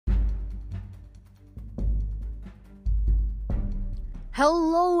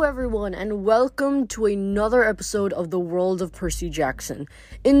Hello everyone and welcome to another episode of The World of Percy Jackson.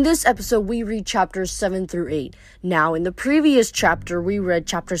 In this episode we read chapters 7 through 8. Now in the previous chapter we read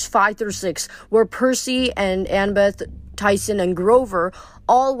chapters 5 through 6 where Percy and Annabeth, Tyson and Grover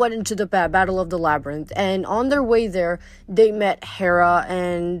all went into the Battle of the Labyrinth, and on their way there they met Hera,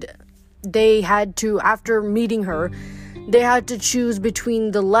 and they had to, after meeting her, they had to choose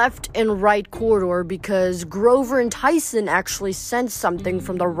between the left and right corridor because Grover and Tyson actually sensed something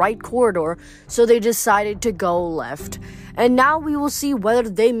from the right corridor, so they decided to go left. And now we will see whether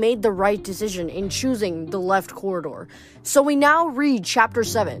they made the right decision in choosing the left corridor. So we now read chapter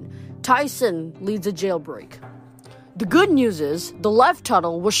 7. Tyson leads a jailbreak. The good news is the left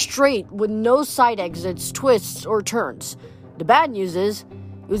tunnel was straight with no side exits, twists, or turns. The bad news is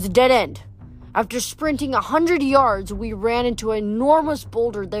it was a dead end. After sprinting 100 yards, we ran into an enormous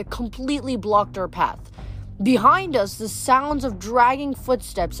boulder that completely blocked our path. Behind us, the sounds of dragging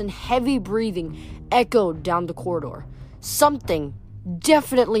footsteps and heavy breathing echoed down the corridor. Something,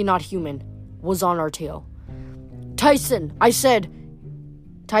 definitely not human, was on our tail. Tyson, I said,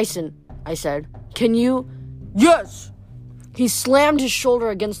 can you? Yes! He slammed his shoulder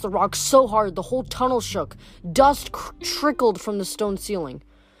against the rock so hard the whole tunnel shook. Dust trickled from the stone ceiling.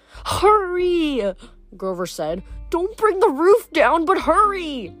 Hurry! Grover said. Don't bring the roof down, but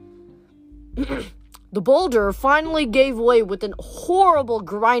hurry! The boulder finally gave way with a horrible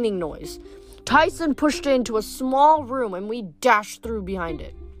grinding noise. Tyson pushed it into a small room and we dashed through behind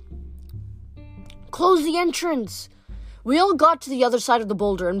it. Close the entrance! We all got to the other side of the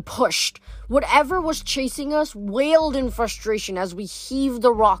boulder and pushed. Whatever was chasing us wailed in frustration as we heaved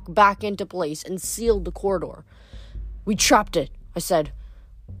the rock back into place and sealed the corridor. We trapped it, I said.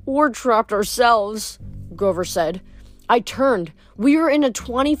 Or trapped ourselves, Grover said. I turned. We were in a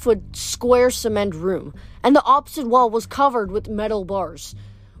 20-foot square cement room, and the opposite wall was covered with metal bars.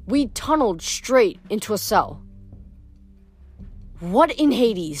 We tunneled straight into a cell. What in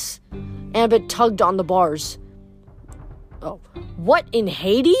Hades? Ambit tugged on the bars. What in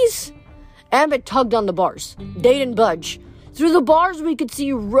Hades? Ambit tugged on the bars. They didn't budge. Through the bars, we could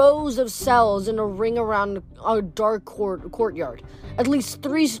see rows of cells in a ring around a dark courtyard. At least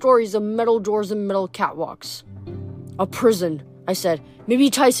 3 stories of metal doors and metal catwalks. A prison, I said. Maybe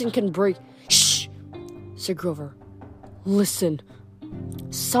Tyson can break... Shh, said Grover. Listen.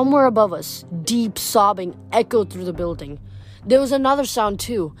 Somewhere above us, deep sobbing echoed through the building. There was another sound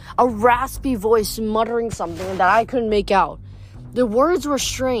too, a raspy voice muttering something that I couldn't make out. The words were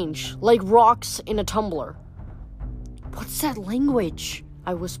strange, like rocks in a tumbler. What's that language?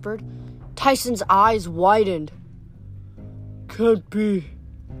 I whispered. Tyson's eyes widened. Can't be.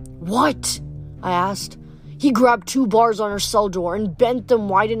 What? I asked. He grabbed 2 bars on our cell door and bent them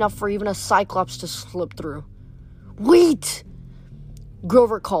wide enough for even a cyclops to slip through. Wait!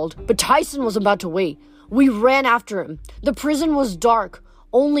 Grover called, but Tyson was about to wait. We ran after him. The prison was dark,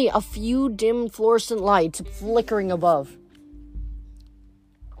 only a few dim fluorescent lights flickering above.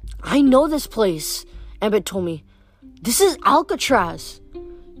 I know this place, Ambit told me. This is Alcatraz.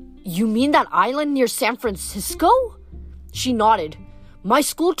 You mean that island near San Francisco? She nodded. My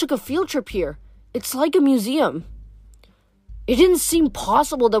school took a field trip here. It's like a museum. It didn't seem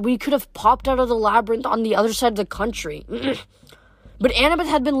possible that we could have popped out of the labyrinth on the other side of the country. But Annabeth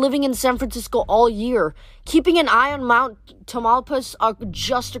had been living in San Francisco all year, keeping an eye on Mount Tamalpais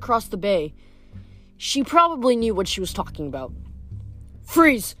just across the bay. She probably knew what she was talking about.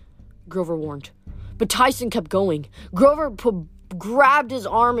 Freeze, Grover warned. But Tyson kept going. Grover grabbed his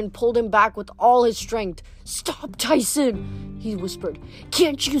arm and pulled him back with all his strength. Stop, Tyson, he whispered.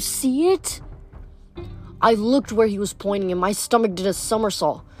 Can't you see it? I looked where he was pointing and my stomach did a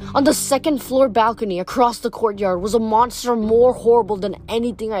somersault. On the 2nd floor balcony across the courtyard was a monster more horrible than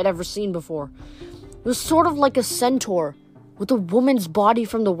anything I'd ever seen before. It was sort of like a centaur with a woman's body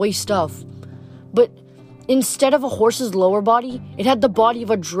from the waist up. But instead of a horse's lower body, it had the body of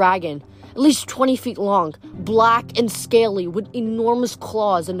a dragon. At least 20 feet long, black and scaly, with enormous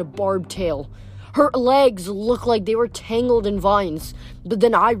claws and a barbed tail. Her legs looked like they were tangled in vines, but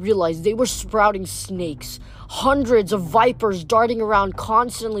then I realized they were sprouting snakes. Hundreds of vipers darting around,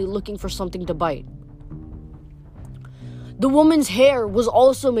 constantly looking for something to bite. The woman's hair was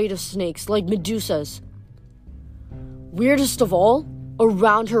also made of snakes, like Medusa's. Weirdest of all,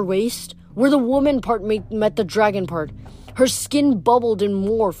 around her waist, where the woman part met the dragon part, her skin bubbled and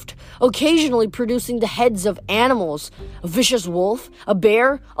morphed, occasionally producing the heads of animals. A vicious wolf, a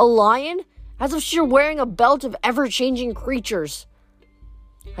bear, a lion, as if she were wearing a belt of ever-changing creatures.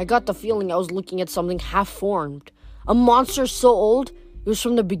 I got the feeling I was looking at something half-formed. A monster so old, it was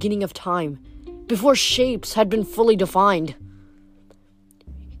from the beginning of time, before shapes had been fully defined.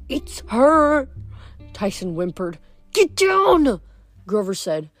 It's her, Tyson whimpered. Get down, Grover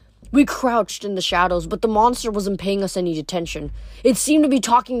said. We crouched in the shadows, but the monster wasn't paying us any attention. It seemed to be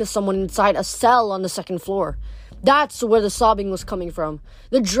talking to someone inside a cell on the second floor. That's where the sobbing was coming from.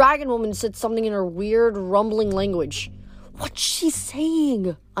 The dragon woman said something in her weird, rumbling language. What's she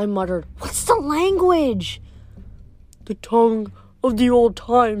saying? I muttered. What's the language? The tongue of the old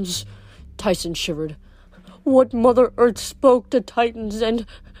times, Tyson shivered. What Mother Earth spoke to Titans and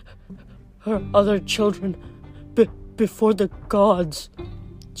her other children before the gods.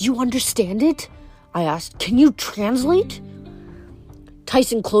 Do you understand it? I asked. Can you translate?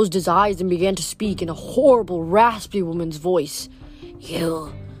 Tyson closed his eyes and began to speak in a horrible, raspy woman's voice.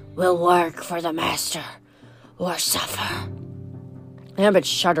 You will work for the master or suffer. Ambit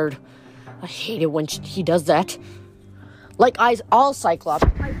shuddered. I hate it when he does that. Like all Cyclops,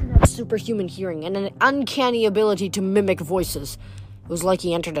 Tyson had superhuman hearing and an uncanny ability to mimic voices. It was like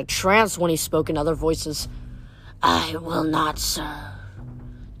he entered a trance when he spoke in other voices. I will not, sir,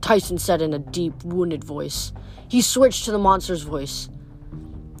 Tyson said in a deep, wounded voice. He switched to the monster's voice.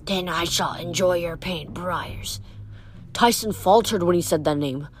 Then I shall enjoy your pain, Briars. Tyson faltered when he said that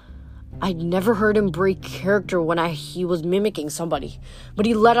name. I'd never heard him break character when he was mimicking somebody, but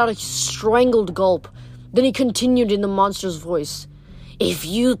he let out a strangled gulp. Then he continued in the monster's voice. If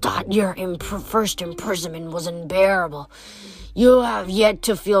you thought your first imprisonment was unbearable, you have yet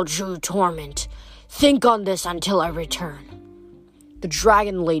to feel true torment. Think on this until I return. The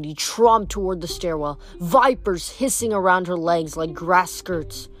dragon lady tromped toward the stairwell, vipers hissing around her legs like grass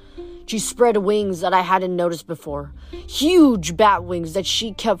skirts. She spread wings that I hadn't noticed before, huge bat wings that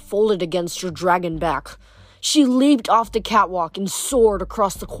she kept folded against her dragon back. She leaped off the catwalk and soared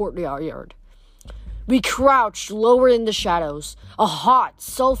across the courtyard. We crouched lower in the shadows. A hot,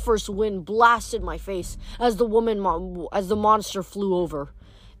 sulphurous wind blasted my face as the monster flew over.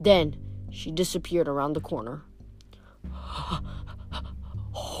 Then she disappeared around the corner.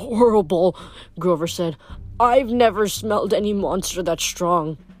 Horrible, Grover said. I've never smelled any monster that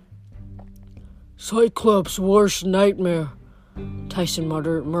strong. Cyclops' worst nightmare, Tyson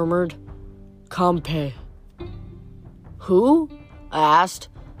murmured. Campe. Who? I asked.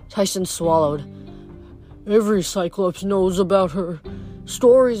 Tyson swallowed. Every Cyclops knows about her.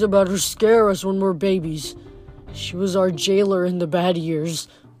 Stories about her scare us when we're babies. She was our jailer in the bad years.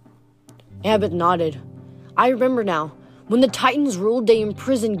 Abbott nodded. I remember now. When the Titans ruled, they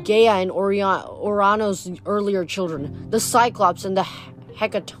imprisoned Gaia and Orano's earlier children, the Cyclops and the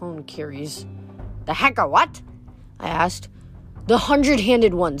Hecatoncheires. The Heca what? I asked. The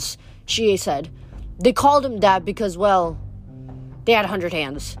 100-handed ones, she said. They called them that because, well, they had 100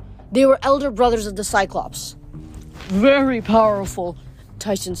 hands. They were elder brothers of the Cyclops. Very powerful,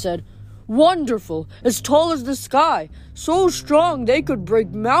 Tyson said. Wonderful, as tall as the sky, so strong they could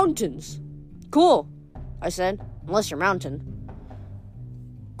break mountains. Cool, I said, unless you're mountain.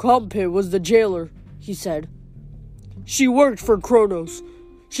 Campe was the jailer, he said. She worked for Kronos.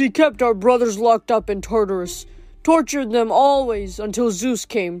 She kept our brothers locked up in Tartarus, tortured them always until Zeus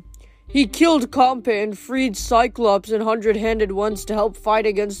came. He killed Campe and freed Cyclops and 100-handed ones to help fight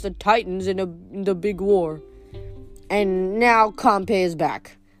against the Titans in the big war. And now Campe is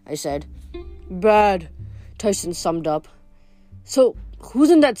back, I said. Bad, Tyson summed up. So, who's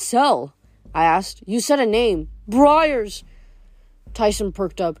in that cell? I asked. You said a name. Briars. Tyson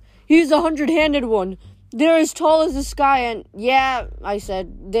perked up. He's the 100-handed one. They're as tall as the sky and, yeah, I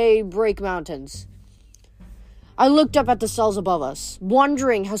said, they break mountains. I looked up at the cells above us,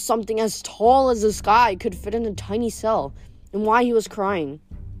 wondering how something as tall as the sky could fit in a tiny cell, and why he was crying.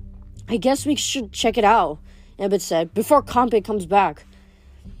 I guess we should check it out, Abbott said, before Campe comes back.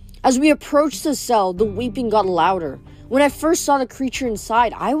 As we approached the cell, the weeping got louder. When I first saw the creature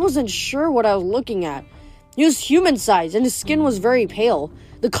inside, I wasn't sure what I was looking at. He was human-sized, and his skin was very pale,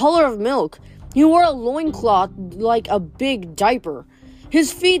 the color of milk. He wore a loincloth like a big diaper.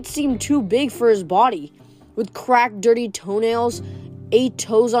 His feet seemed too big for his body, with cracked, dirty toenails, 8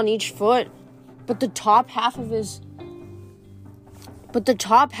 toes on each foot. But the top half of his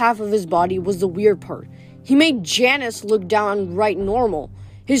body was the weird part. He made Janice look downright normal.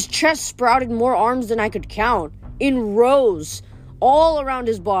 His chest sprouted more arms than I could count, in rows, all around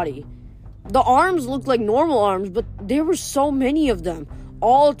his body. The arms looked like normal arms, but there were so many of them,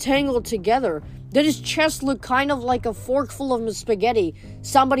 all tangled together, that his chest looked kind of like a fork full of spaghetti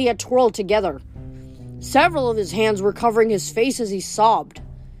somebody had twirled together. Several of his hands were covering his face as he sobbed.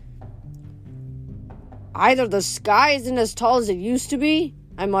 Either the sky isn't as tall as it used to be,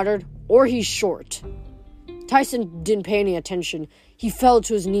 I muttered, or he's short. Tyson didn't pay any attention. He fell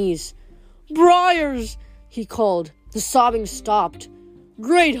to his knees. Briars! He called. The sobbing stopped.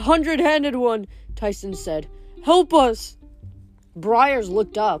 Great hundred-handed one, Tyson said. Help us. Briars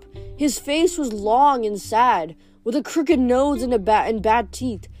looked up. His face was long and sad, with a crooked nose and bad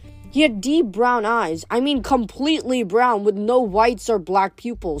teeth. He had deep brown eyes. I mean completely brown, with no whites or black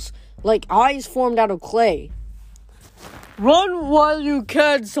pupils, like eyes formed out of clay. Run while you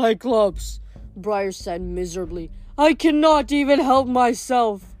can, Cyclops, Briars said miserably. I cannot even help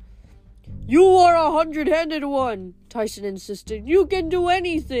myself. You are a hundred-handed one, Tyson insisted. You can do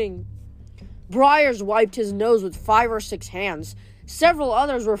anything. Briars wiped his nose with 5 or 6 hands. Several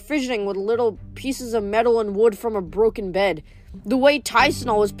others were fidgeting with little pieces of metal and wood from a broken bed, the way Tyson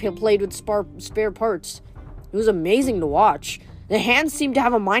always played with spare parts. It was amazing to watch. The hands seemed to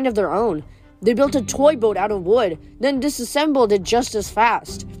have a mind of their own. They built a toy boat out of wood, then disassembled it just as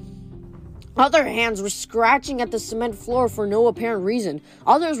fast. Other hands were scratching at the cement floor for no apparent reason.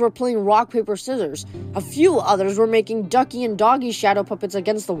 Others were playing rock, paper, scissors. A few others were making Ducky and Doggy shadow puppets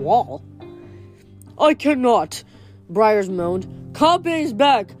against the wall. I cannot, Briars moaned. Campe is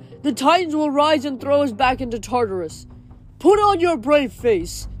back. The Titans will rise and throw us back into Tartarus. Put on your brave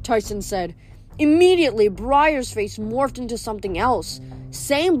face, Tyson said. Immediately, Briar's face morphed into something else.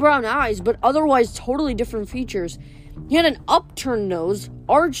 Same brown eyes, but otherwise totally different features. He had an upturned nose,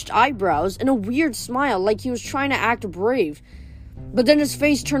 arched eyebrows, and a weird smile like he was trying to act brave. But then his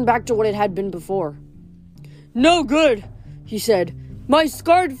face turned back to what it had been before. No good, he said. My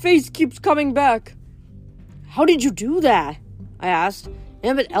scarred face keeps coming back. How did you do that? I asked.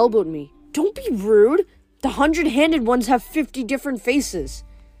 Ambit elbowed me. Don't be rude. The hundred-handed ones have 50 different faces.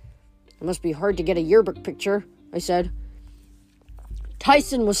 It must be hard to get a yearbook picture, I said.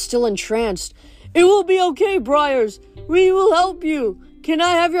 Tyson was still entranced. It will be okay, Briars. We will help you. Can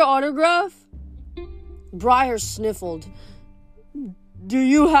I have your autograph? Briars sniffled. Do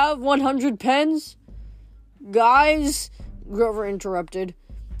you have 100 pens? Guys, Grover interrupted.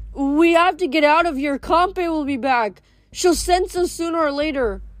 We have to get out of here. Campe will be back. She'll sense us sooner or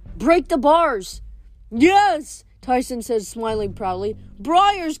later. Break the bars. Yes, Tyson said, smiling proudly.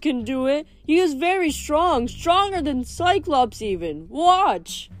 Briars can do it. He is very strong, stronger than Cyclops even.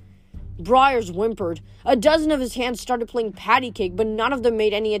 Watch. Briars whimpered. A dozen of his hands started playing patty cake, but none of them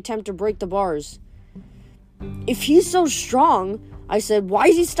made any attempt to break the bars. If he's so strong, I said, why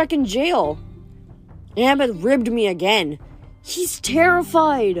is he stuck in jail? Annabeth ribbed me again. He's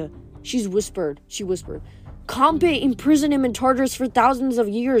terrified, she whispered. Campe imprisoned him in Tartarus for thousands of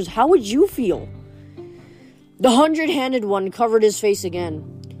years. How would you feel? The hundred-handed one covered his face again.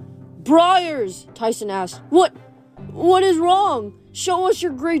 Briars, Tyson asked. What is wrong? Show us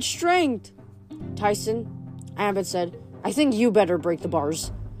your great strength. Tyson, Annabeth said, I think you better break the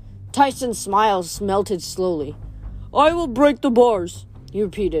bars. Tyson's smile melted slowly. I will break the bars, he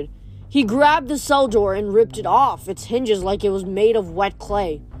repeated. He grabbed the cell door and ripped it off its hinges like it was made of wet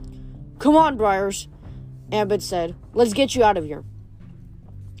clay. Come on, Briars, Annabeth said. Let's get you out of here.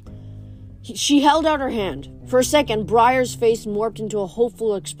 She held out her hand. For a second, Briar's face morphed into a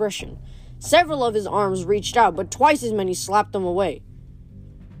hopeful expression. Several of his arms reached out, but twice as many slapped them away.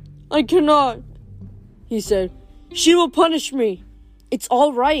 I cannot, he said. She will punish me. It's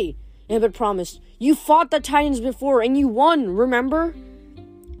all right, Annabeth promised. You fought the Titans before, and you won, remember?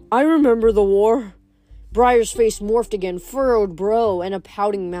 I remember the war. Briar's face morphed again, furrowed brow and a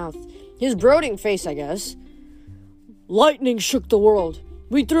pouting mouth. His brooding face, I guess. Lightning shook the world.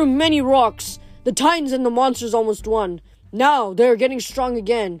 We threw many rocks. The Titans and the monsters almost won. Now they are getting strong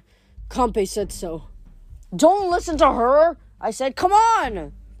again. Campe said so. Don't listen to her, I said. Come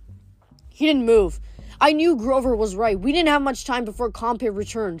on! He didn't move. I knew Grover was right. We didn't have much time before Campe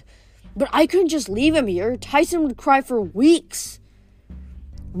returned. But I couldn't just leave him here. Tyson would cry for weeks.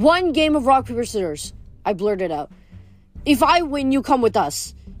 One game of rock, paper, scissors, I blurted out. If I win, you come with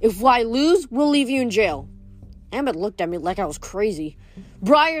us. If I lose, we'll leave you in jail. Ambit looked at me like I was crazy.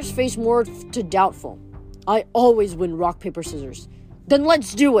 Briar's face morphed to doubtful. I always win rock, paper, scissors. Then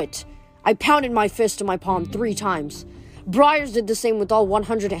let's do it. I pounded my fist to my palm 3 times. Briars did the same with all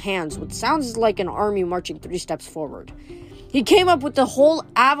 100 hands, which sounds like an army marching 3 steps forward. He came up with a whole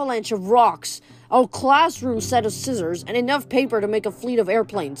avalanche of rocks, a classroom set of scissors, and enough paper to make a fleet of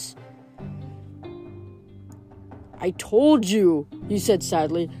airplanes. I told you, he said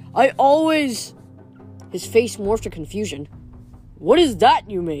sadly. His face morphed to confusion. What is that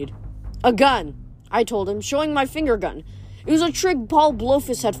you made? A gun, I told him, showing my finger gun. It was a trick Paul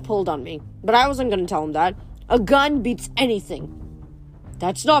Blofus had pulled on me, but I wasn't going to tell him that. A gun beats anything.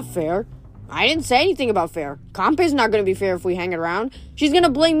 That's not fair. I didn't say anything about fair. Campe's not going to be fair if we hang around. She's going to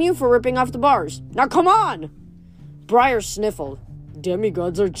blame you for ripping off the bars. Now come on! Briar sniffled.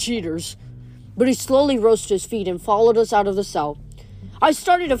 Demigods are cheaters. But he slowly rose to his feet and followed us out of the cell. I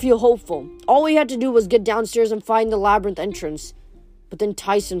started to feel hopeful. All we had to do was get downstairs and find the labyrinth entrance. But then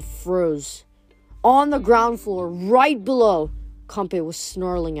Tyson froze. On the ground floor, right below, Campe was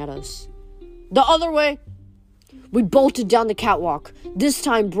snarling at us. The other way! We bolted down the catwalk. This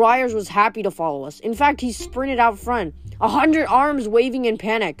time, Briars was happy to follow us. In fact, he sprinted out front, 100 arms waving in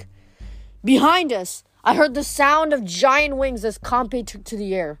panic. Behind us, I heard the sound of giant wings as Campe took to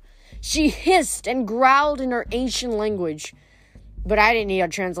the air. She hissed and growled in her ancient language. But I didn't need a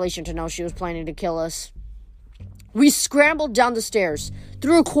translation to know she was planning to kill us. We scrambled down the stairs,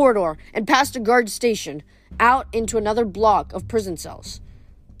 through a corridor, and past a guard station, out into another block of prison cells.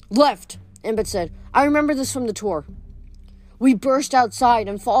 Left, Embett said. I remember this from the tour. We burst outside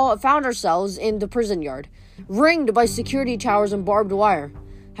and found ourselves in the prison yard, ringed by security towers and barbed wire.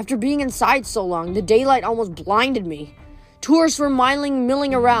 After being inside so long, the daylight almost blinded me. Tourists were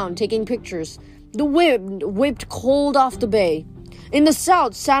milling around, taking pictures. The wind whipped cold off the bay. In the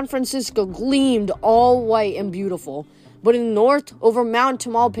south, San Francisco gleamed all white and beautiful. But in the north, over Mount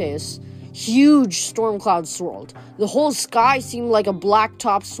Tamalpais, huge storm clouds swirled. The whole sky seemed like a black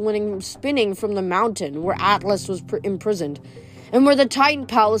top spinning from the mountain where Atlas was imprisoned, and where the Titan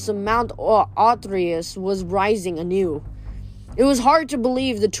Palace of Mount Atreus was rising anew. It was hard to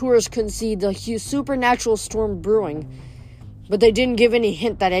believe the tourists couldn't see the supernatural storm brewing, but they didn't give any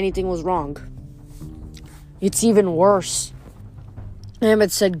hint that anything was wrong. It's even worse,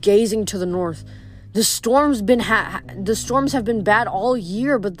 Emmett said, gazing to the north. The storms have been bad all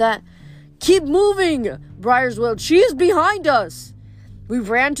year, but that... Keep moving! Briars wailed. She is behind us! We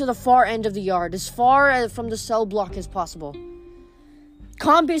ran to the far end of the yard, as far from the cell block as possible.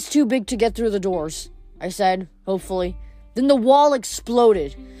 Campe's too big to get through the doors, I said, hopefully. Then the wall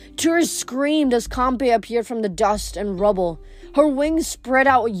exploded. Tourists screamed as Campe appeared from the dust and rubble. Her wings spread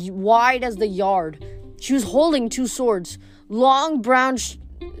out wide as the yard. She was holding two swords, long brown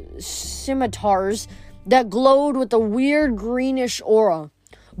scimitars that glowed with a weird greenish aura.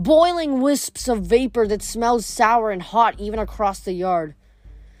 Boiling wisps of vapor that smelled sour and hot even across the yard.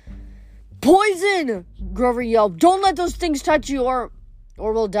 Poison! Grover yelled. Don't let those things touch you or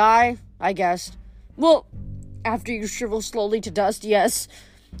we'll die, I guessed. Well, after you shrivel slowly to dust, yes.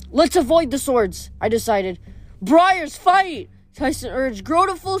 Let's avoid the swords, I decided. Briars, fight! Tyson urged. Grow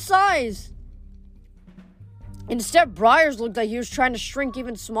to full size! Instead, Briars looked like he was trying to shrink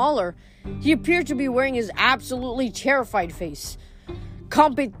even smaller. He appeared to be wearing his absolutely terrified face.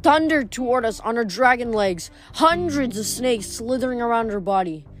 Campe thundered toward us on her dragon legs, hundreds of snakes slithering around her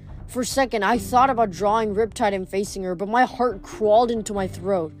body. For a second, I thought about drawing Riptide and facing her, but my heart crawled into my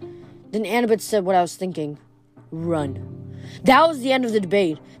throat. Then Annabeth said what I was thinking. Run. That was the end of the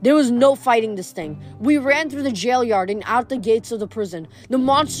debate. There was no fighting this thing. We ran through the jail yard and out the gates of the prison. The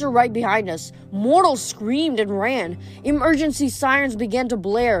monster right behind us. Mortals screamed and ran. Emergency sirens began to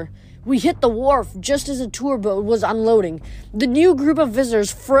blare. We hit the wharf just as a tour boat was unloading. The new group of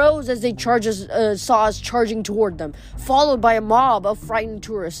visitors froze as they saw us charging toward them, followed by a mob of frightened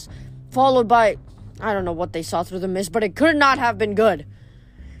tourists. Followed by... I don't know what they saw through the mist, but it could not have been good.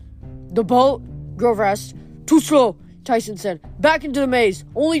 The boat? Grover asked. Too slow, Tyson said. Back into the maze.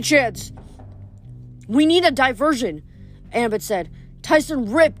 Only chance. We need a diversion, Ambit said. Tyson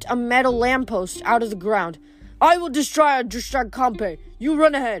ripped a metal lamppost out of the ground. I will distract Campe. You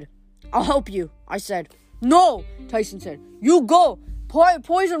run ahead. I'll help you, I said. No, Tyson said. You go.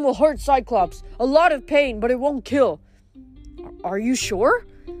 Poison will hurt Cyclops. A lot of pain, but it won't kill. Are you sure?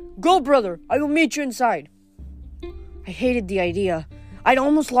 Go, brother. I will meet you inside. I hated the idea. I'd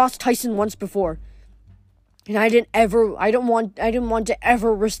almost lost Tyson once before. And I didn't want to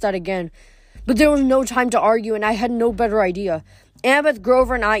ever risk that again. But there was no time to argue, and I had no better idea. Annabeth,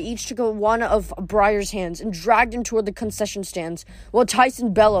 Grover, and I each took one of Briar's hands and dragged him toward the concession stands, while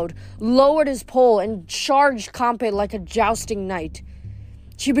Tyson bellowed, lowered his pole, and charged Campe like a jousting knight.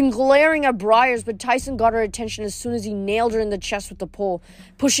 She'd been glaring at Briars, but Tyson got her attention as soon as he nailed her in the chest with the pole,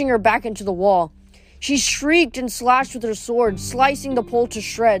 pushing her back into the wall. She shrieked and slashed with her sword, slicing the pole to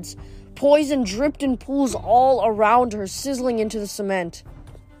shreds. Poison dripped in pools all around her, sizzling into the cement.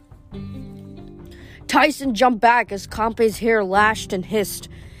 Tyson jumped back as Campe's hair lashed and hissed,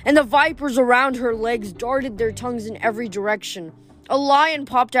 and the vipers around her legs darted their tongues in every direction. A lion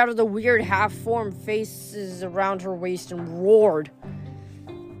popped out of the weird half-formed faces around her waist and roared.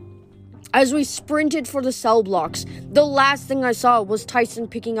 As we sprinted for the cell blocks, the last thing I saw was Tyson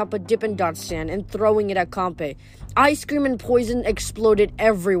picking up a Dippin' Dot stand and throwing it at Campe. Ice cream and poison exploded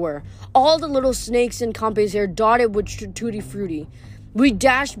everywhere. All the little snakes in Campe's hair dotted with Tutti Frutti. We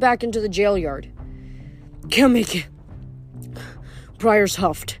dashed back into the jail yard. Can't make it. Briars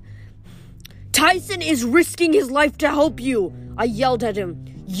huffed. Tyson is risking his life to help you, I yelled at him.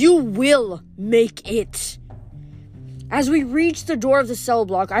 You will make it. As we reached the door of the cell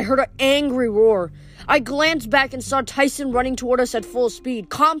block, I heard an angry roar. I glanced back and saw Tyson running toward us at full speed,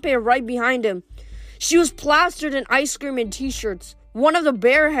 Compe right behind him. She was plastered in ice cream and t-shirts. One of the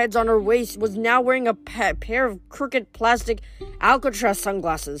bear heads on her waist was now wearing a pair of crooked plastic Alcatraz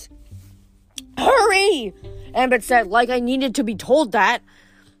sunglasses. Hurry! Ambit said, like I needed to be told that.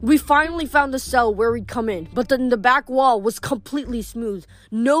 We finally found the cell where we'd come in, but then the back wall was completely smooth.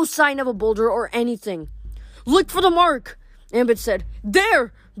 No sign of a boulder or anything. Look for the mark, Ambit said.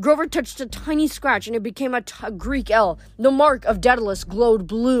 There! Grover touched a tiny scratch and it became a Greek L. The mark of Daedalus glowed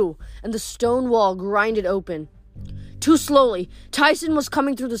blue, and the stone wall grinded open. Too slowly, Tyson was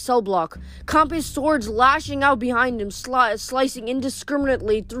coming through the cell block, Compe's swords lashing out behind him, slicing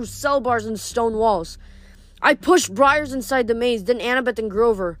indiscriminately through cell bars and stone walls. I pushed Briars inside the maze, then Annabeth and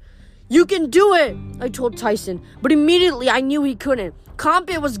Grover. You can do it, I told Tyson, but immediately I knew he couldn't.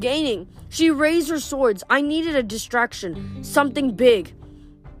 Compe was gaining. She raised her swords. I needed a distraction, something big.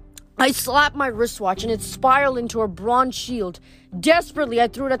 I slapped my wristwatch and it spiraled into a bronze shield. Desperately, I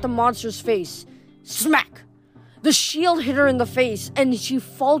threw it at the monster's face. Smack! The shield hit her in the face, and she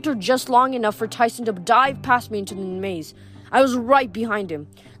faltered just long enough for Tyson to dive past me into the maze. I was right behind him.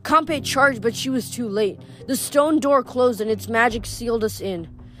 Compe charged, but she was too late. The stone door closed and its magic sealed us in.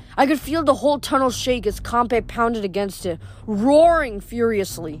 I could feel the whole tunnel shake as Compe pounded against it, roaring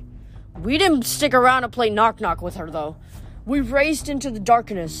furiously. We didn't stick around to play knock-knock with her, though. We raced into the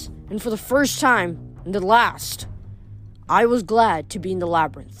darkness, and for the first time, and the last, I was glad to be in the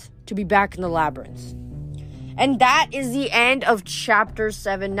labyrinth, to be back in the labyrinth. And that is the end of Chapter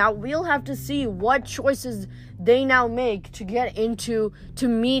 7. Now, we'll have to see what choices they now make to get into,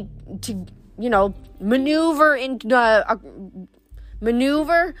 maneuver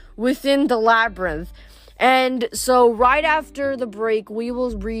within the labyrinth. And so right after the break, we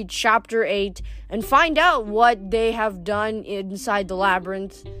will read Chapter 8 and find out what they have done inside the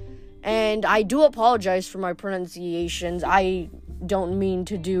labyrinth. And I do apologize for my pronunciations. I don't mean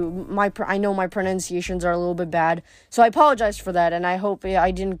to do I know my pronunciations are a little bit bad, so I apologize for that, and I hope I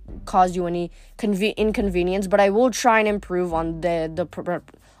didn't cause you any inconvenience, but I will try and improve on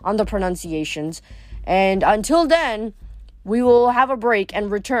the pronunciations. And until then, we will have a break and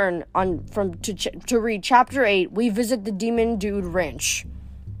return to read Chapter 8. We visit the Demon Dude Ranch.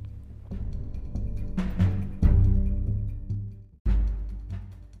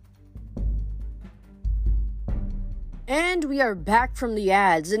 And we are back from the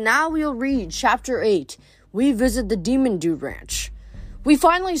ads, and now we'll read Chapter 8. We visit the Demon Dude Ranch. We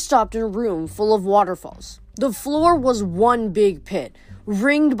finally stopped in a room full of waterfalls. The floor was one big pit,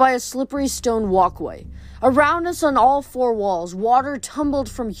 ringed by a slippery stone walkway. Around us on all four walls, water tumbled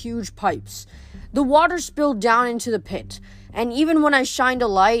from huge pipes. The water spilled down into the pit, and even when I shined a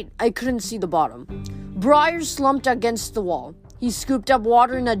light, I couldn't see the bottom. Briar slumped against the wall. He scooped up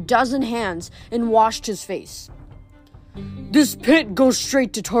water in a dozen hands and washed his face. This pit goes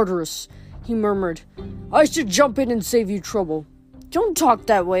straight to Tartarus, he murmured. I should jump in and save you trouble. Don't talk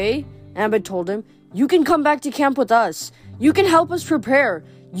that way, Ambit told him. You can come back to camp with us. You can help us prepare.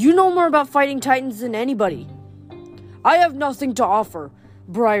 You know more about fighting titans than anybody. I have nothing to offer,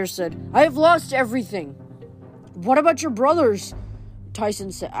 Briar said. I have lost everything. What about your brothers?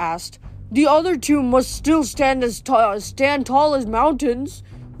 Tyson asked. The other two must still stand tall as mountains.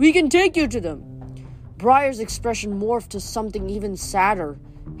 We can take you to them. Briar's expression morphed to something even sadder,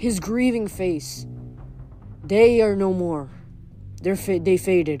 his grieving face. They are no more. They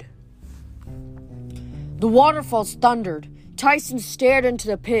faded. The waterfalls thundered. Tyson stared into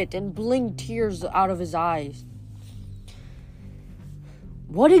the pit and blinked tears out of his eyes.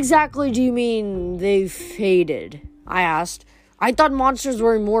 What exactly do you mean they faded? I asked. I thought monsters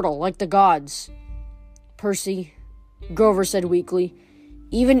were immortal, like the gods. Percy, Grover said weakly,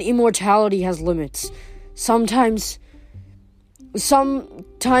 even immortality has limits. Sometimes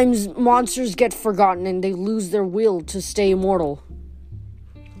monsters get forgotten and they lose their will to stay immortal.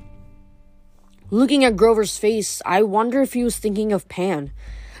 Looking at Grover's face, I wonder if he was thinking of Pan.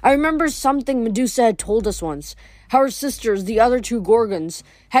 I remember something Medusa had told us once, how her sisters, the other two Gorgons,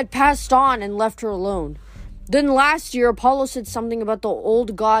 had passed on and left her alone. Then last year, Apollo said something about the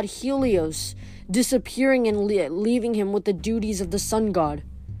old god Helios disappearing and leaving him with the duties of the sun god.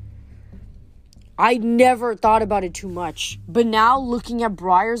 I never thought about it too much, but now looking at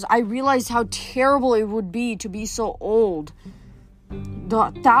Briars, I realized how terrible it would be to be so old.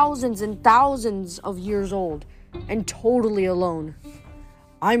 The thousands and thousands of years old, and totally alone.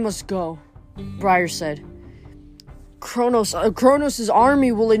 I must go, Briar said. Kronos'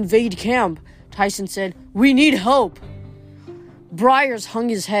 army will invade camp, Tyson said. We need help. Briars hung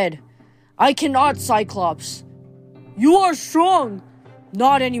his head. I cannot, Cyclops. You are strong.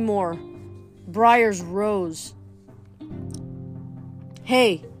 Not anymore. Briars rose.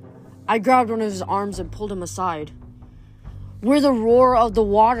 Hey, I grabbed one of his arms and pulled him aside, where the roar of the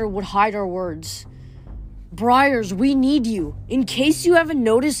water would hide our words. Briars, we need you. In case you haven't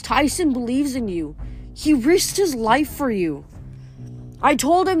noticed, Tyson believes in you. He risked his life for you. I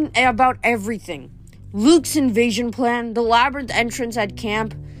told him about everything. Luke's invasion plan, the Labyrinth entrance at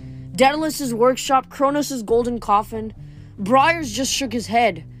camp, Daedalus' workshop, Kronos' golden coffin. Briars just shook his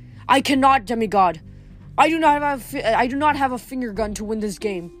head. I cannot, demigod. I do not have a finger gun to win this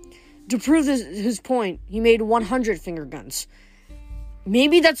game. To prove his point, he made 100 finger guns.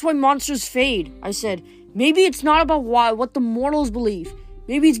 Maybe that's why monsters fade, I said. Maybe it's not about what the mortals believe.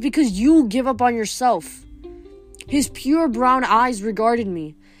 Maybe it's because you give up on yourself. His pure brown eyes regarded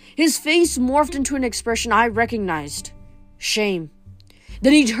me. His face morphed into an expression I recognized. Shame.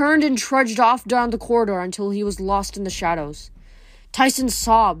 Then he turned and trudged off down the corridor until he was lost in the shadows. Tyson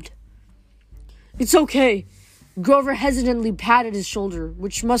sobbed. It's okay. Grover hesitantly patted his shoulder,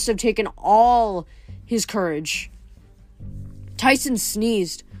 which must have taken all his courage. Tyson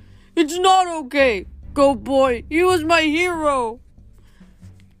sneezed. It's not okay. Go boy. He was my hero.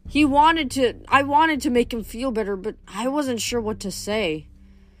 I wanted to make him feel better, but I wasn't sure what to say.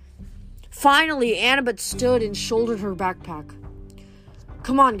 Finally, Annabeth stood and shouldered her backpack.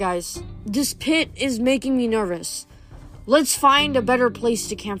 Come on, guys. This pit is making me nervous. Let's find a better place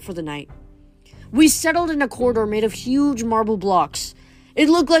to camp for the night. We settled in a corridor made of huge marble blocks. It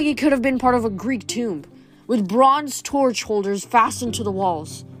looked like it could have been part of a Greek tomb, with bronze torch holders fastened to the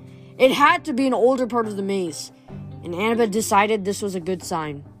walls. It had to be an older part of the maze, and Annabeth decided this was a good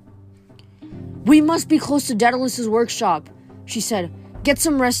sign. We must be close to Daedalus' workshop, she said. Get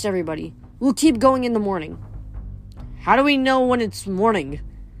some rest, everybody. We'll keep going in the morning. How do we know when it's morning?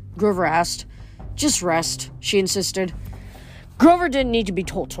 Grover asked. Just rest, she insisted. Grover didn't need to be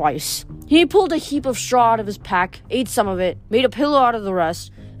told twice. He pulled a heap of straw out of his pack, ate some of it, made a pillow out of the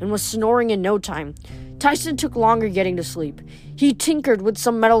rest, and was snoring in no time. Tyson took longer getting to sleep. He tinkered with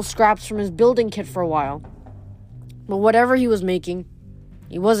some metal scraps from his building kit for a while. But whatever he was making,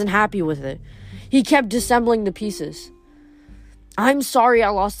 he wasn't happy with it. He kept disassembling the pieces. I'm sorry I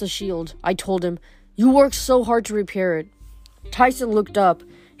lost the shield, I told him. You worked so hard to repair it. Tyson looked up.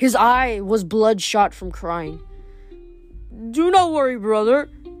 His eye was bloodshot from crying. Do not worry, brother.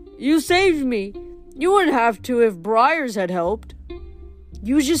 You saved me. You wouldn't have to if Briars had helped.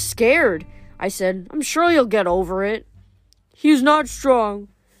 You was just scared, I said. I'm sure you'll get over it. He's not strong,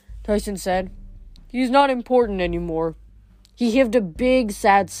 Tyson said. He's not important anymore. He heaved a big,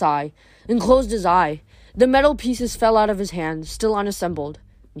 sad sigh and closed his eye. The metal pieces fell out of his hand, still unassembled,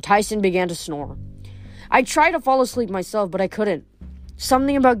 and Tyson began to snore. I tried to fall asleep myself, but I couldn't.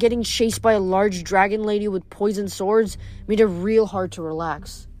 Something about getting chased by a large dragon lady with poison swords made it real hard to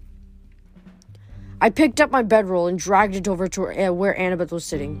relax. I picked up my bedroll and dragged it over to where Annabeth was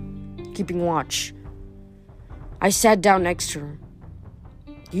sitting, keeping watch. I sat down next to her.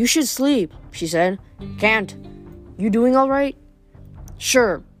 You should sleep, she said. Can't. You doing all right?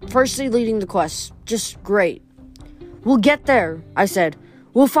 Sure. Firstly, leading the quest. Just great. We'll get there, I said.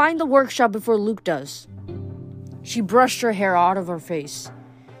 We'll find the workshop before Luke does. She brushed her hair out of her face.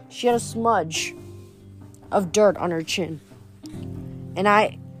 She had a smudge of dirt on her chin. And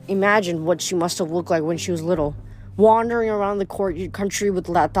I imagined what she must have looked like when she was little, wandering around the country with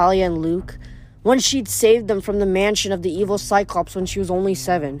Natalia and Luke, when she'd saved them from the mansion of the evil Cyclops when she was only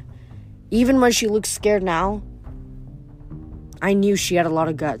 7. Even when she looked scared now, I knew she had a lot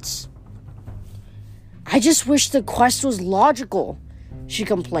of guts. I just wish the quest was logical, she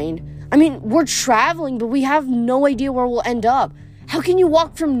complained. I mean, we're traveling, but we have no idea where we'll end up. How can you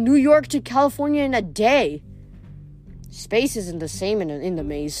walk from New York to California in a day? Space isn't the same in the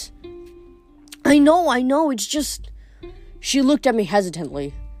maze. I know, it's just... She looked at me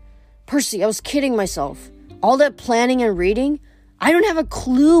hesitantly. Percy, I was kidding myself. All that planning and reading, I don't have a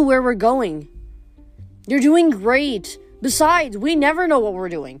clue where we're going. You're doing great. Besides, we never know what we're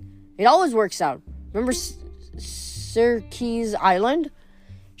doing. It always works out. Remember Syracuse Island?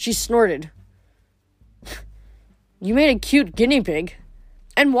 She snorted. You made a cute guinea pig.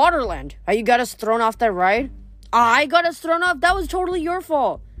 And Waterland. How you got us thrown off that ride? I got us thrown off? That was totally your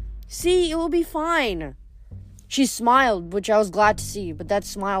fault. See, it will be fine. She smiled, which I was glad to see, but that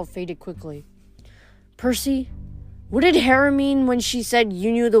smile faded quickly. Percy, what did Hera mean when she said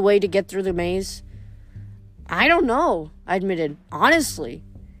you knew the way to get through the maze? I don't know, I admitted. Honestly.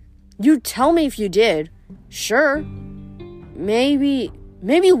 You tell me if you did. Sure. Maybe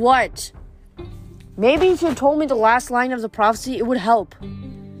what? Maybe if you told me the last line of the prophecy, it would help.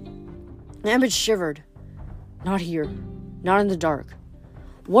 Ambit shivered. Not here. Not in the dark.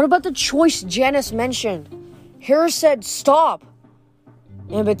 What about the choice Janice mentioned? Harris said, stop.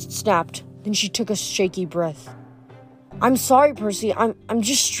 Ambit snapped. Then she took a shaky breath. I'm sorry, Percy. I'm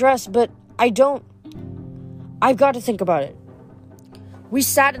just stressed, but I've got to think about it. We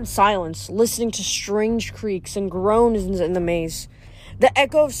sat in silence, listening to strange creaks and groans in the maze. The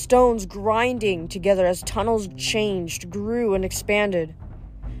echo of stones grinding together as tunnels changed, grew, and expanded.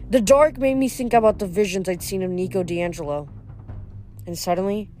 The dark made me think about the visions I'd seen of Nico D'Angelo. And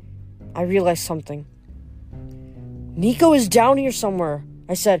suddenly, I realized something. Nico is down here somewhere,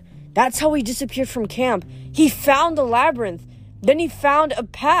 I said. That's how he disappeared from camp. He found the labyrinth. Then he found a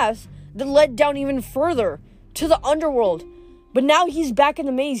path that led down even further, to the underworld. But now he's back in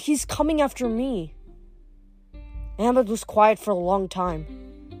the maze. He's coming after me. Ambit was quiet for a long time.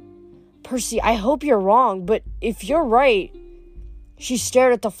 Percy, I hope you're wrong, but if you're right... She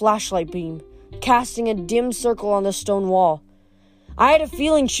stared at the flashlight beam, casting a dim circle on the stone wall. I had a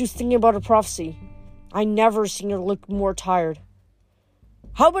feeling she was thinking about a prophecy. I never seen her look more tired.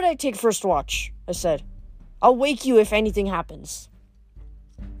 How about I take first watch? I said. I'll wake you if anything happens.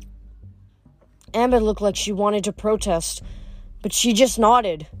 Ambit looked like she wanted to protest, but she just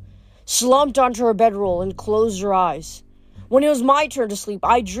nodded, slumped onto her bedroll, and closed her eyes. When it was my turn to sleep,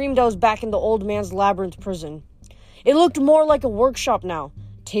 I dreamed I was back in the old man's labyrinth prison. It looked more like a workshop now.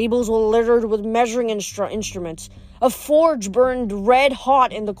 Tables were littered with measuring instruments. A forge burned red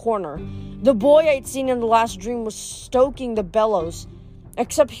hot in the corner. The boy I'd seen in the last dream was stoking the bellows,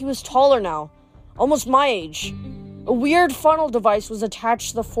 except he was taller now, almost my age. A weird funnel device was attached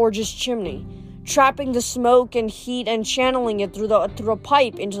to the forge's chimney, trapping the smoke and heat and channeling it through a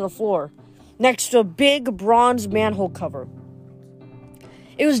pipe into the floor, next to a big bronze manhole cover.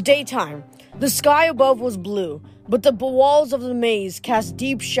 It was daytime. The sky above was blue, but the walls of the maze cast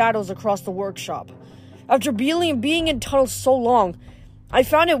deep shadows across the workshop. After being in tunnels so long, I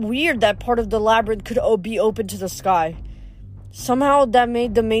found it weird that part of the labyrinth could be open to the sky. Somehow that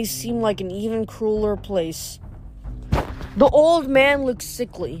made the maze seem like an even crueler place. The old man looked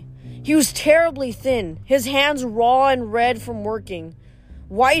sickly. He was terribly thin, his hands raw and red from working.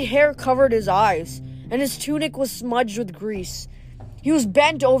 White hair covered his eyes, and his tunic was smudged with grease. He was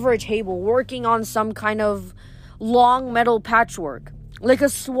bent over a table, working on some kind of long metal patchwork, like a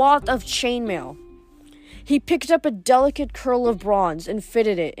swath of chainmail. He picked up a delicate curl of bronze and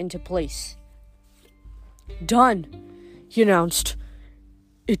fitted it into place. Done, he announced.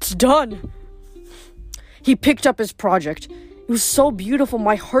 It's done. He picked up his project. It was so beautiful,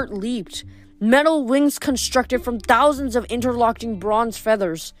 my heart leaped. Metal wings constructed from thousands of interlocking bronze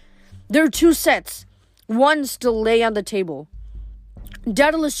feathers. There were 2 sets. One still lay on the table.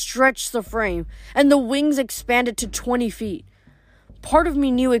 Daedalus stretched the frame, and the wings expanded to 20 feet. Part of me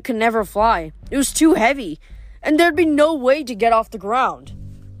knew it could never fly. It was too heavy, and there'd be no way to get off the ground.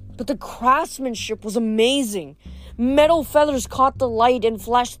 But the craftsmanship was amazing. Metal feathers caught the light and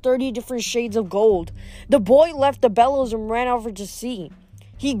flashed 30 different shades of gold. The boy left the bellows and ran over to see.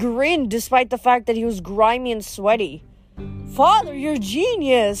 He grinned despite the fact that he was grimy and sweaty. Father, you're a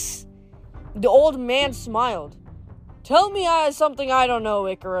genius! The old man smiled. Tell me something I don't know,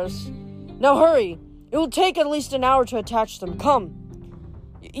 Icarus. Now hurry. It will take at least an hour to attach them. Come.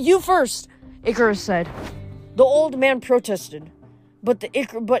 You first, Icarus said. The old man protested, but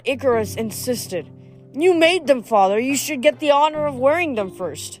Icarus insisted. You made them, father. You should get the honor of wearing them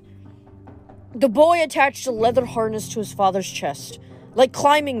first. The boy attached a leather harness to his father's chest, like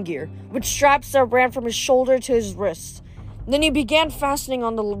climbing gear, with straps that ran from his shoulder to his wrists. Then he began fastening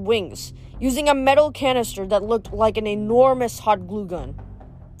on the wings, using a metal canister that looked like an enormous hot glue gun.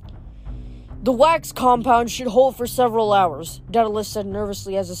 The wax compound should hold for several hours, Daedalus said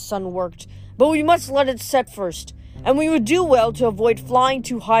nervously as his son worked, but we must let it set first, and we would do well to avoid flying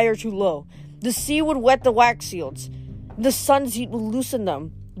too high or too low. The sea would wet the wax seals. The sun's heat would loosen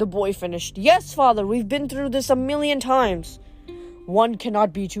them, the boy finished. Yes, father, we've been through this 1,000,000 times. One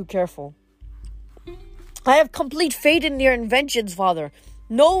cannot be too careful. I have complete faith in your inventions, father.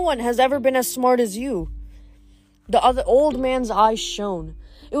 No one has ever been as smart as you. The old man's eyes shone.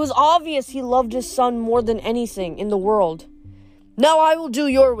 It was obvious he loved his son more than anything in the world. Now I will do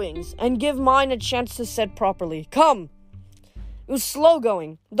your wings, and give mine a chance to set properly. Come! It was slow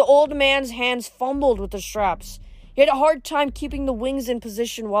going. The old man's hands fumbled with the straps. He had a hard time keeping the wings in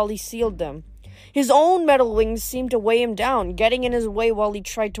position while he sealed them. His own metal wings seemed to weigh him down, getting in his way while he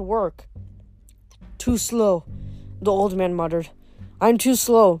tried to work. Too slow, the old man muttered. I'm too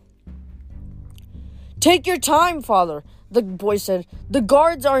slow. Take your time, father. the boy said. The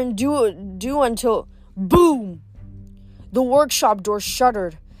guards aren't due until... Boom! The workshop door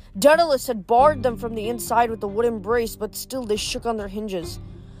shuddered. Daedalus had barred them from the inside with a wooden brace, but still they shook on their hinges.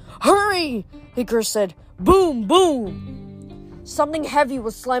 Hurry! Icarus said. Boom! Boom! Something heavy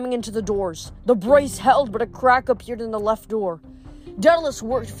was slamming into the doors. The brace held, but a crack appeared in the left door. Daedalus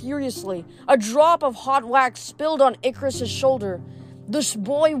worked furiously. A drop of hot wax spilled on Icarus' shoulder. The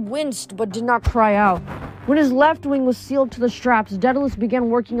boy winced, but did not cry out. When his left wing was sealed to the straps, Daedalus began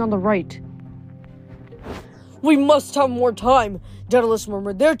working on the right. We must have more time, Daedalus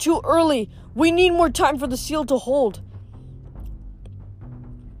murmured. They're too early. We need more time for the seal to hold.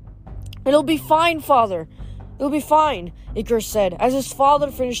 It'll be fine, father. It'll be fine, Icarus said, as his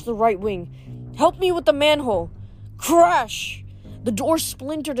father finished the right wing. Help me with the manhole. Crash! The door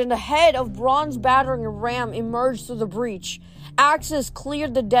splintered and a head of bronze battering ram emerged through the breach. Axes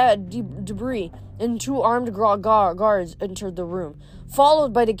cleared the debris, and two armed guards entered the room,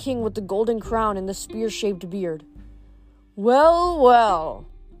 followed by the king with the golden crown and the spear-shaped beard. Well, well,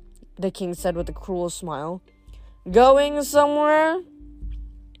 the king said with a cruel smile. Going somewhere?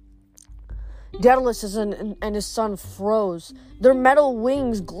 Daedalus and his son froze, their metal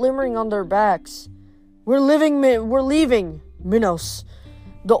wings glimmering on their backs. We're leaving, Minos,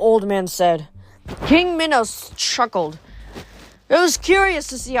 the old man said. King Minos chuckled. It was curious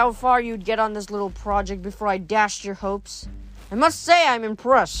to see how far you'd get on this little project before I dashed your hopes. I must say I'm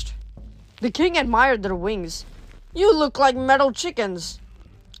impressed. The king admired their wings. You look like metal chickens,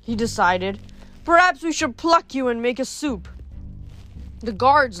 he decided. Perhaps we should pluck you and make a soup. The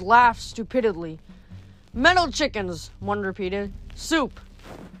guards laughed stupidly. Metal chickens, one repeated. Soup.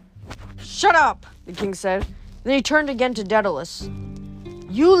 Shut up, the king said. Then he turned again to Daedalus.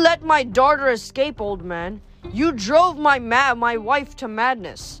 You let my daughter escape, old man. You drove my wife to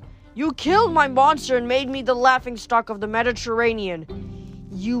madness. You killed my monster and made me the laughingstock of the Mediterranean.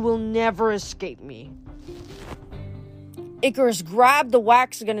 You will never escape me. Icarus grabbed the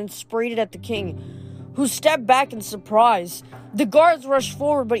wax gun and sprayed it at the king, who stepped back in surprise. The guards rushed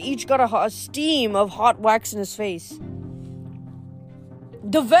forward, but each got a steam of hot wax in his face.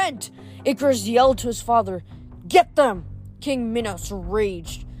 The vent! Icarus yelled to his father. Get them! King Minos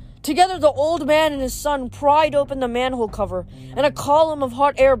raged. Together, the old man and his son pried open the manhole cover, and a column of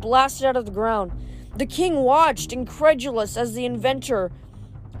hot air blasted out of the ground. The king watched, incredulous, as the inventor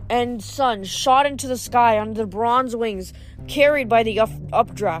and son shot into the sky on their bronze wings, carried by the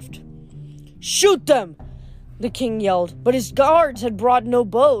updraft. Shoot them! The king yelled, but his guards had brought no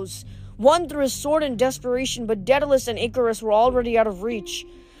bows. One threw his sword in desperation, but Daedalus and Icarus were already out of reach.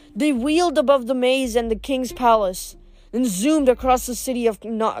 They wheeled above the maze and the king's palace, then zoomed across the city of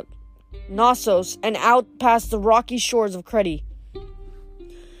Knossos and out past the rocky shores of Crete.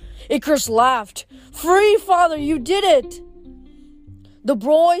 Icarus laughed. Free, father, you did it! The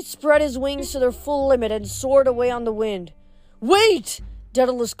boy spread his wings to their full limit and soared away on the wind. Wait!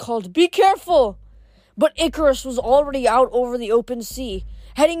 Daedalus called. Be careful! But Icarus was already out over the open sea,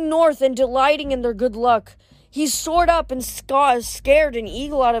 heading north and delighting in their good luck. He soared up and scared an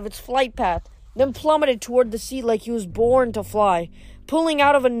eagle out of its flight path, then plummeted toward the sea like he was born to fly, pulling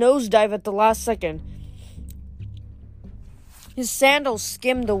out of a nosedive at the last second. His sandals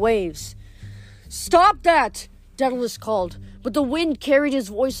skimmed the waves. Stop that! Daedalus called, but the wind carried his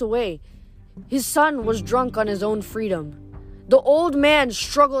voice away. His son was drunk on his own freedom. The old man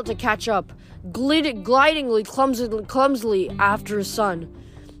struggled to catch up, glidingly clumsily after his son.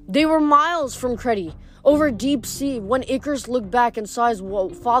 They were miles from Crete, over deep sea, when Icarus looked back and saw his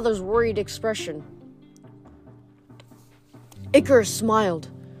father's worried expression. Icarus smiled.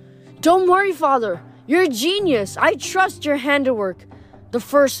 Don't worry, father. You're a genius. I trust your handiwork. The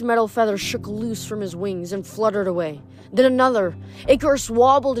first metal feather shook loose from his wings and fluttered away. Then another. Icarus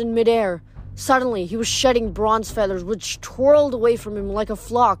wobbled in midair. Suddenly, he was shedding bronze feathers, which twirled away from him like a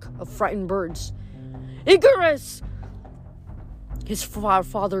flock of frightened birds. Icarus! His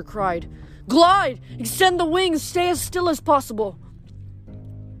father cried. Glide! Extend the wings! Stay as still as possible!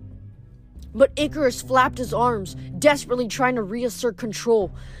 But Icarus flapped his arms, desperately trying to reassert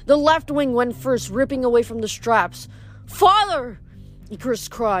control. The left wing went first, ripping away from the straps. Father! Icarus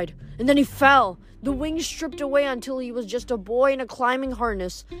cried, and then he fell. The wings stripped away until he was just a boy in a climbing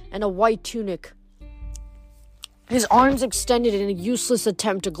harness and a white tunic. His arms extended in a useless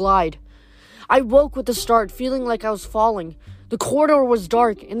attempt to glide. I woke with a start, feeling like I was falling. The corridor was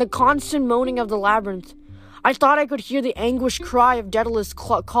dark, and the constant moaning of the labyrinth. I thought I could hear the anguished cry of Daedalus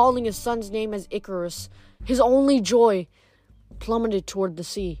calling his son's name as Icarus. His only joy plummeted toward the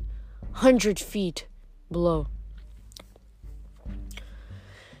sea, 100 feet below.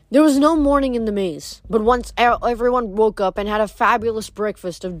 There was no morning in the maze, but once everyone woke up and had a fabulous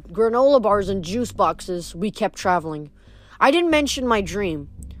breakfast of granola bars and juice boxes, we kept traveling. I didn't mention my dream.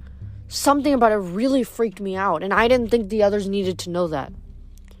 Something about it really freaked me out, and I didn't think the others needed to know that.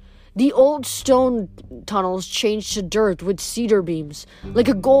 The old stone tunnels changed to dirt with cedar beams, like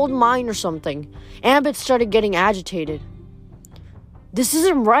a gold mine or something. Annabeth started getting agitated. "This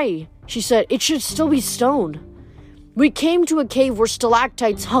isn't right," she said. "It should still be stone." We came to a cave where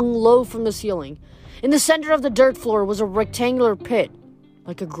stalactites hung low from the ceiling. In the center of the dirt floor was a rectangular pit,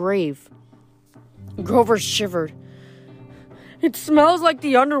 like a grave. Grover shivered. "It smells like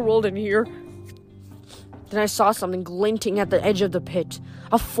the underworld in here." Then I saw something glinting at the edge of the pit,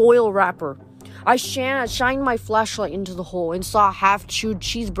 a foil wrapper. I shined my flashlight into the hole and saw a half-chewed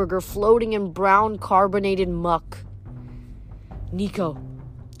cheeseburger floating in brown carbonated muck. "Nico,"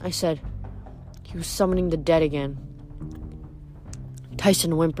 I said. He was summoning the dead again.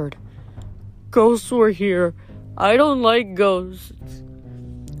 Tyson whimpered. "Ghosts were here. I don't like ghosts."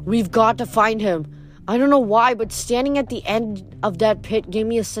 "We've got to find him." I don't know why, but standing at the end of that pit gave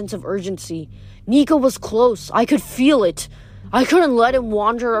me a sense of urgency. Nico was close. I could feel it. I couldn't let him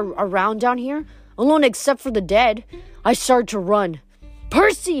wander around down here, alone except for the dead. I started to run.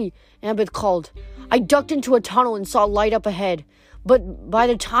 "Percy!" Annabeth called. I ducked into a tunnel and saw light up ahead. But by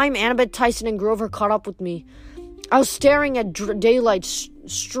the time Annabeth, Tyson, and Grover caught up with me, I was staring at daylight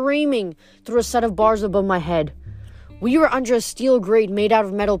streaming through a set of bars above my head. We were under a steel grate made out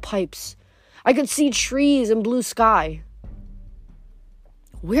of metal pipes. I could see trees and blue sky.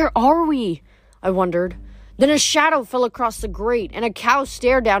 "Where are we?" I wondered. Then a shadow fell across the grate, and a cow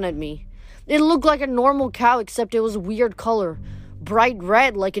stared down at me. It looked like a normal cow, except it was a weird color, bright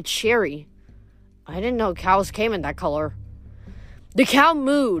red like a cherry. I didn't know cows came in that color. The cow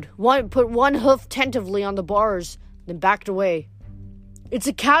mooed, put one hoof tentatively on the bars, then backed away. "It's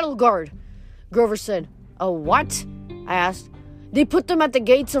a cattle guard," Grover said. "A what?" I asked. "They put them at the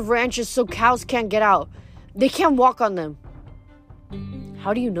gates of ranches so cows can't get out. They can't walk on them."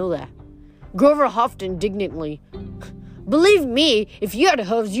 "How do you know that?" Grover huffed indignantly. "Believe me, if you had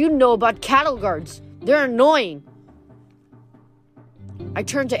hooves, you'd know about cattle guards. They're annoying." I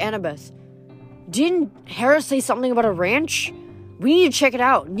turned to Annabeth. "Didn't Harris say something about a ranch? We need to check it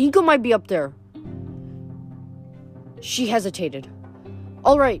out. Nico might be up there." She hesitated.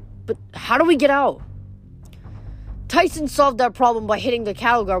 "All right, but how do we get out?" Tyson solved that problem by hitting the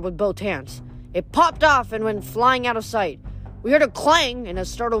cattle guard with both hands. It popped off and went flying out of sight. We heard a clang and a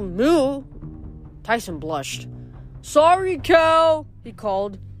startled moo. Tyson blushed. "Sorry, cow," he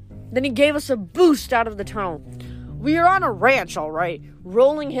called. Then he gave us a boost out of the tunnel. We were on a ranch, all right.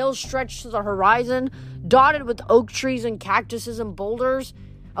 Rolling hills stretched to the horizon, dotted with oak trees and cactuses and boulders.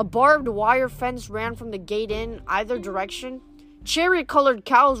 A barbed wire fence ran from the gate in either direction. Cherry-colored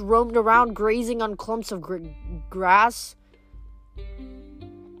cows roamed around, grazing on clumps of grass.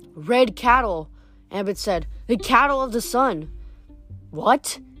 "Red cattle," Ambit said. "The cattle of the sun."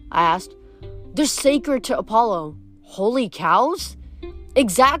 "What?" I asked. "They're sacred to Apollo." "Holy cows?"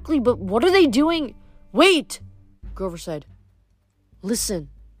 "Exactly, but what are they doing?" "Wait," Grover said. "Listen."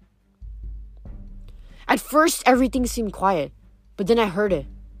 At first, everything seemed quiet, but then I heard it.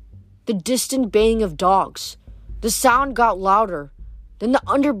 The distant baying of dogs. The sound got louder. Then the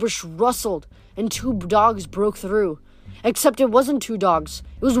underbrush rustled, and 2 dogs broke through. Except it wasn't 2 dogs.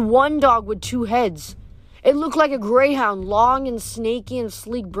 It was 1 dog with 2 heads. It looked like a greyhound, long and snaky and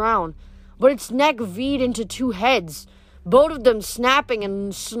sleek brown, but its neck V'd into 2 heads, both of them snapping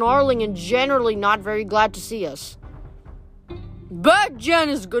and snarling and generally not very glad to see us. "Bad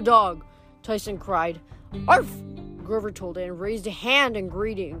Janus, good dog," Tyson cried. "Arf!" Grover told it and raised a hand in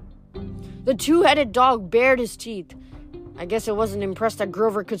greeting. The 2-headed dog bared his teeth. I guess it wasn't impressed that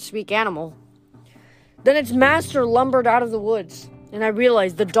Grover could speak animal. Then its master lumbered out of the woods, and I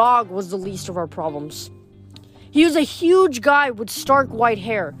realized the dog was the least of our problems. He was a huge guy with stark white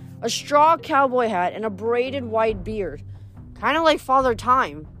hair, a straw cowboy hat, and a braided white beard. Kind of like Father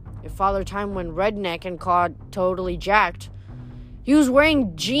Time, if Father Time went redneck and caught totally jacked. He was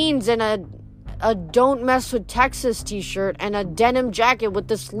wearing jeans and a Don't Mess with Texas t-shirt and a denim jacket with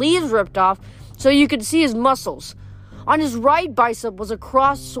the sleeves ripped off so you could see his muscles. On his right bicep was a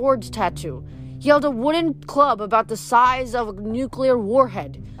crossed swords tattoo. He held a wooden club about the size of a nuclear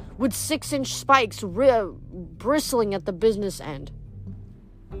warhead, with 6-inch spikes bristling at the business end.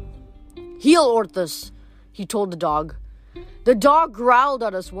 "Heel, Orthus," he told the dog. The dog growled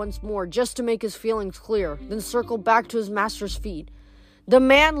at us once more just to make his feelings clear, then circled back to his master's feet. The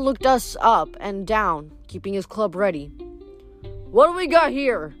man looked us up and down, keeping his club ready. "What do we got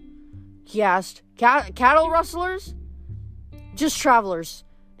here?" he asked. Cattle rustlers?" "Just travelers,"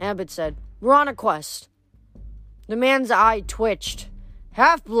 Ambit said. We're on a quest. The man's eye twitched.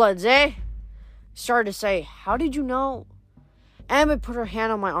 Half-bloods, eh? Started to say, how did you know? Ambit put her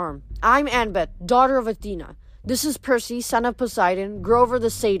hand on my arm. I'm Ambit, daughter of Athena. This is Percy, son of Poseidon, Grover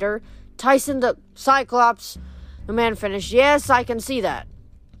the Satyr, Tyson the Cyclops. The man finished. Yes, I can see that.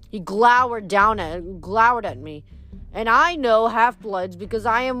 He glowered at me. And I know half-bloods because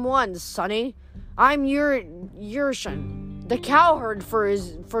I am one, sonny. I'm Urshan, the cowherd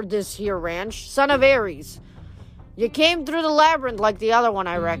for this here ranch, son of Ares. You came through the labyrinth like the other one,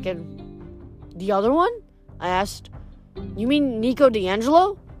 I reckon. The other one? I asked. You mean Nico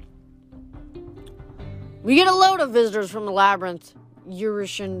D'Angelo? We get a load of visitors from the labyrinth,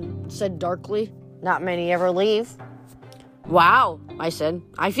 Urshan said darkly. Not many ever leave. Wow, I said.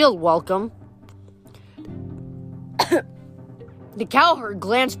 I feel welcome. The cowherd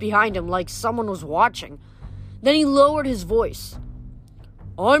glanced behind him like someone was watching. Then he lowered his voice.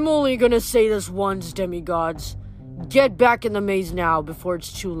 I'm only gonna say this once, demigods. Get back in the maze now before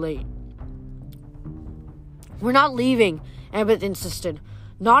it's too late. We're not leaving, Ambit insisted.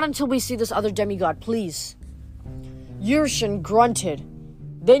 Not until we see this other demigod, please. Urshan grunted.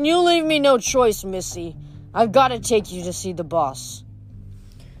 Then you leave me no choice, Missy. I've got to take you to see the boss.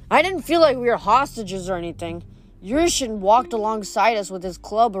 I didn't feel like we were hostages or anything. Urshan walked alongside us with his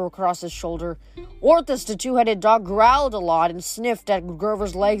club across his shoulder. Orthus, the two-headed dog, growled a lot and sniffed at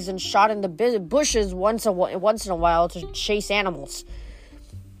Grover's legs and shot in the bushes once in a while to chase animals.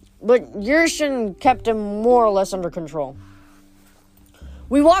 But Urshan kept him more or less under control.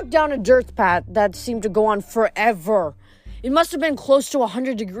 We walked down a dirt path that seemed to go on forever. It must have been close to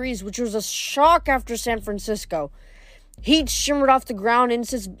 100 degrees, which was a shock after San Francisco. Heat shimmered off the ground,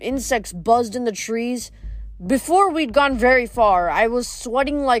 insects buzzed in the trees. Before we'd gone very far, I was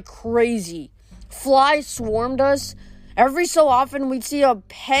sweating like crazy. Flies swarmed us. Every so often, we'd see a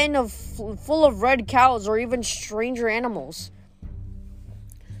pen full of red cows or even stranger animals.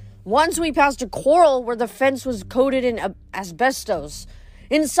 Once we passed a corral where the fence was coated in asbestos.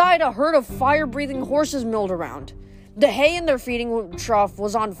 Inside, a herd of fire-breathing horses milled around. The hay in their feeding trough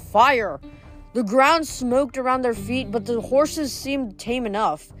was on fire. The ground smoked around their feet, but the horses seemed tame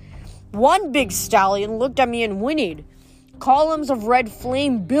enough. One big stallion looked at me and whinnied, columns of red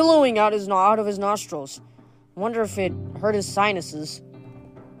flame billowing out of his nostrils. Wonder if it hurt his sinuses.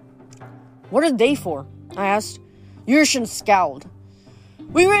 What are they for? I asked. Urshan scowled.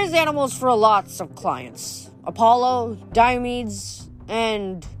 We raise animals for lots of clients. Apollo, Diomedes,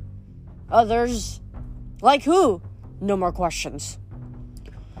 and others. Like who? No more questions.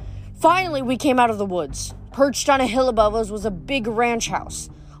 Finally, we came out of the woods. Perched on a hill above us was a big ranch house.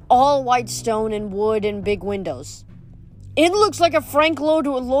 All white stone and wood and big windows. It looks like a Frank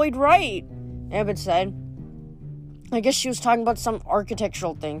Lloyd Wright, Abbott said. I guess she was talking about some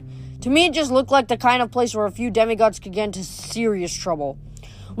architectural thing. To me, it just looked like the kind of place where a few demigods could get into serious trouble.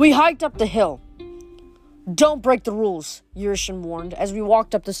 We hiked up the hill. Don't break the rules, Urshan warned as we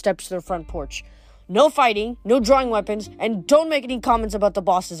walked up the steps to their front porch. No fighting, no drawing weapons, and don't make any comments about the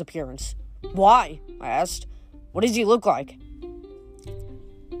boss's appearance. Why? I asked. What does he look like?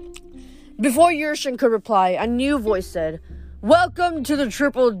 Before Urshan could reply, a new voice said, Welcome to the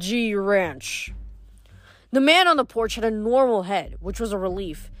Triple G Ranch. The man on the porch had a normal head, which was a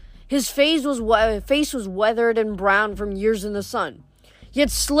relief. His face was weathered and brown from years in the sun. He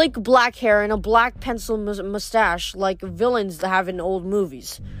had slick black hair and a black pencil mustache like villains that have in old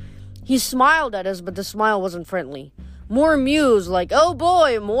movies. He smiled at us, but the smile wasn't friendly. More amused, like, oh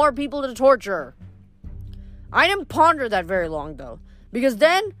boy, more people to torture. I didn't ponder that very long, though, because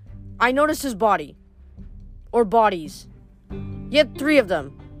then I noticed his body. Or bodies. He had 3 of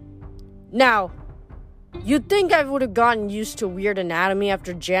them. Now, you'd think I would have gotten used to weird anatomy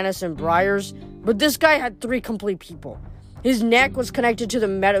after Janus and Briars, but this guy had 3 complete people. His neck was connected to the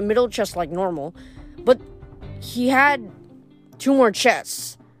middle chest like normal, but he had 2 more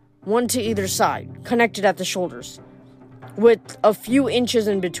chests, one to either side, connected at the shoulders, with a few inches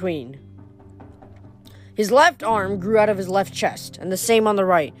in between. His left arm grew out of his left chest, and the same on the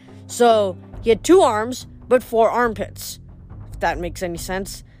right. So, he had 2 arms, but 4 armpits, if that makes any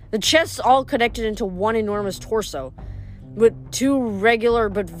sense. The chests all connected into one enormous torso, with 2 regular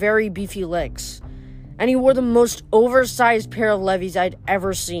but very beefy legs. And he wore the most oversized pair of levies I'd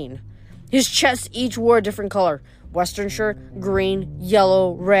ever seen. His chests each wore a different color. Western shirt, green,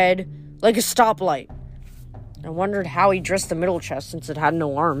 yellow, red, like a stoplight. I wondered how he dressed the middle chest since it had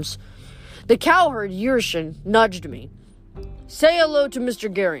no arms. The cowherd, Urshan, nudged me. Say hello to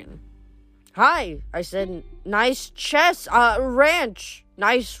Mr. Garion. Hi, I said. Nice ranch.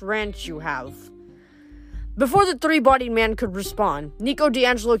 Nice ranch you have. Before the three-bodied man could respond, Nico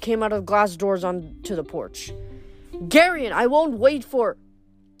D'Angelo came out of glass doors onto the porch. Garion, I won't wait for...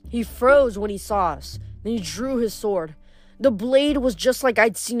 He froze when he saw us. Then he drew his sword. The blade was just like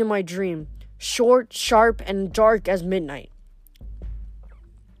I'd seen in my dream. Short, sharp, and dark as midnight.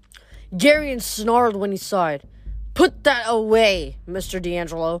 Garion snarled when he saw it. Put that away, Mr.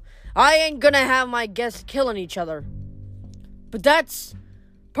 D'Angelo. I ain't gonna have my guests killing each other. But that's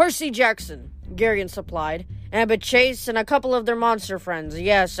Percy Jackson, Garion supplied. Ambit Chase and a couple of their monster friends.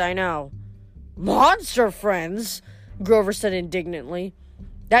 Yes, I know. Monster friends? Grover said indignantly.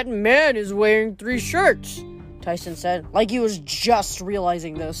 That man is wearing 3 shirts, Tyson said, like he was just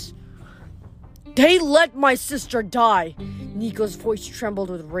realizing this. They let my sister die. Nico's voice trembled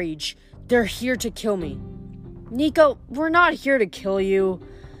with rage. They're here to kill me. Nico, we're not here to kill you.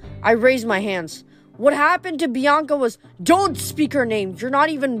 I raised my hands. What happened to Bianca was... Don't speak her name. You're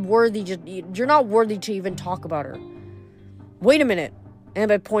not worthy to even talk about her. Wait a minute.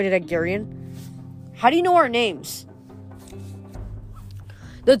 Ambit pointed at Garion. How do you know our names?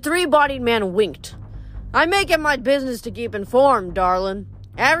 The three-bodied man winked. I make it my business to keep informed, darling.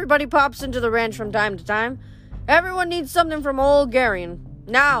 Everybody pops into the ranch from time to time. Everyone needs something from old Garion.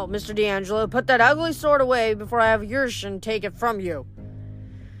 Now, Mr. D'Angelo, put that ugly sword away before I have Yurshin take it from you.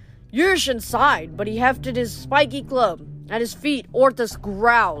 Yurshin sighed, but he hefted his spiky club. At his feet, Orthus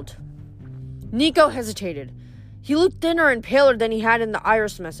growled. Nico hesitated. He looked thinner and paler than he had in the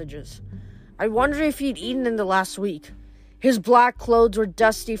iris messages. I wondered if he'd eaten in the last week. His black clothes were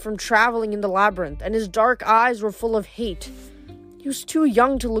dusty from traveling in the labyrinth, and his dark eyes were full of hate. He was too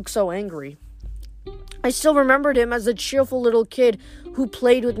young to look so angry. I still remembered him as a cheerful little kid who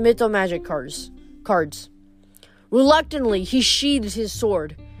played with mythomagic cards. Reluctantly, he sheathed his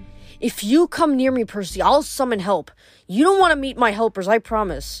sword. If you come near me, Percy, I'll summon help. You don't want to meet my helpers, I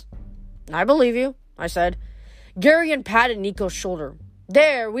promise. I believe you, I said. Garion patted Nico's shoulder.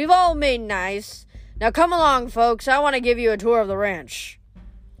 There, we've all made nice. Now come along, folks. I want to give you a tour of the ranch.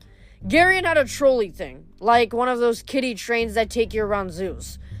 Garion had a trolley thing, like one of those kiddie trains that take you around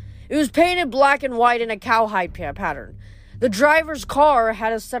zoos. It was painted black and white in a cowhide pattern. The driver's car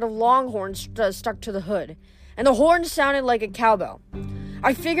had a set of long horns stuck to the hood, and the horns sounded like a cowbell.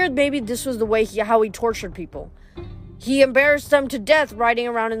 I figured maybe this was the way how he tortured people. He embarrassed them to death riding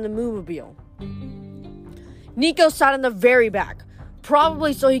around in the moo-mobile. Nico sat in the very back,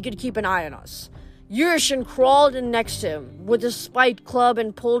 probably so he could keep an eye on us. Yurshin crawled in next to him with his spiked club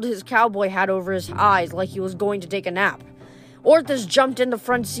and pulled his cowboy hat over his eyes like he was going to take a nap. Orthus jumped in the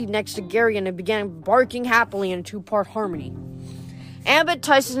front seat next to Garion and began barking happily in a two-part harmony. Ambit,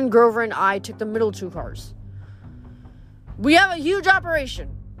 Tyson, Grover, and I took the middle 2 cars. We have a huge operation,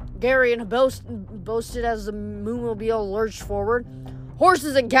 Garion boasted as the moo-mobile lurched forward.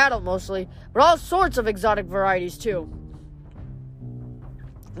 Horses and cattle mostly, but all sorts of exotic varieties too.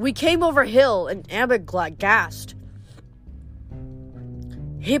 We came over hill, and Ambit gasped.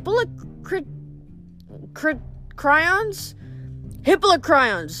 Hippolacryons?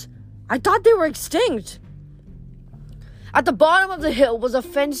 Hippolacryons! I thought they were extinct! At the bottom of the hill was a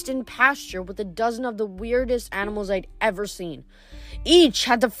fenced-in pasture with a dozen of the weirdest animals I'd ever seen. Each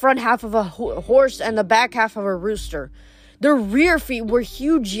had the front half of a horse and the back half of a rooster. Their rear feet were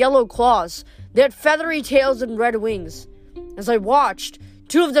huge yellow claws. They had feathery tails and red wings. As I watched,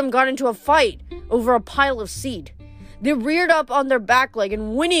 2 of them got into a fight over a pile of seed. They reared up on their back leg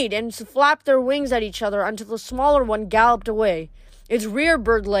and whinnied and flapped their wings at each other until the smaller one galloped away, its rear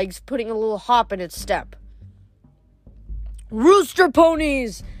bird legs putting a little hop in its step. Rooster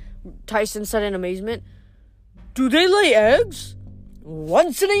ponies, Tyson said in amazement. Do they lay eggs?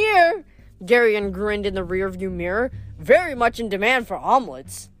 Once in a year, Garion grinned in the rearview mirror, very much in demand for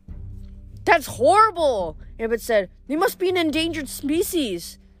omelets. That's horrible, Ambit said. They must be an endangered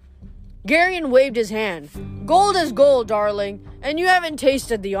species. Garion waved his hand. Gold is gold, darling, and you haven't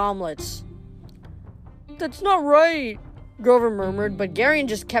tasted the omelets. That's not right, Grover murmured, but Garion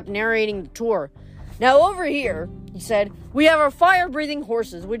just kept narrating the tour. Now over here, he said, we have our fire-breathing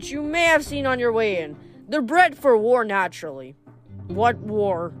horses, which you may have seen on your way in. They're bred for war naturally. What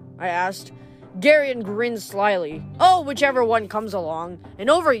war? I asked. Garion grinned slyly. Oh, whichever one comes along. And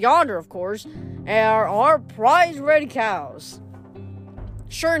over yonder, of course, are our prize red cows.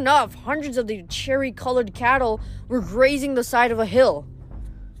 Sure enough, hundreds of the cherry-colored cattle were grazing the side of a hill.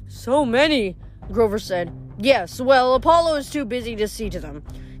 So many, Grover said. Yes, well, Apollo is too busy to see to them,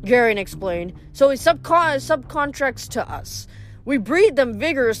 Garion explained, so he subcontracts to us. We breed them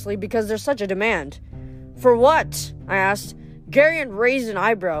vigorously because there's such a demand. For what? I asked. Garion raised an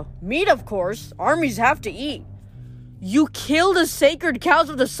eyebrow. Meat, of course. Armies have to eat. You kill the sacred cows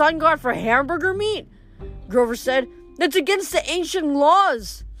of the sun god for hamburger meat? Grover said. That's against the ancient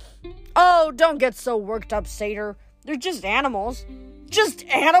laws. Oh, don't get so worked up, Satyr. They're just animals. Just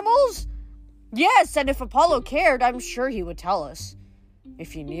animals? Yes, and if Apollo cared, I'm sure he would tell us.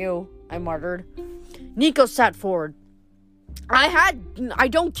 If he knew, I muttered. Nico sat forward. I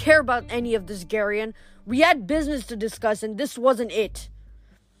don't care about any of this, Garion. We had business to discuss, and this wasn't it.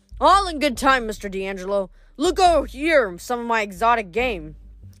 All in good time, Mr. D'Angelo. Look over here, some of my exotic game.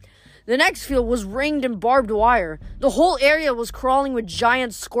 The next field was ringed in barbed wire. The whole area was crawling with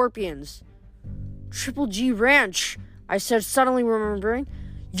giant scorpions. Triple G Ranch, I said, suddenly remembering.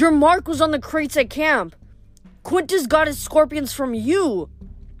 Your mark was on the crates at camp. Quintus got his scorpions from you.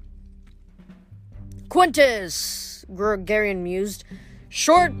 Quintus, Garion mused.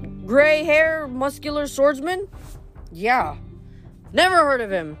 Short, gray hair, muscular swordsman? Yeah. Never heard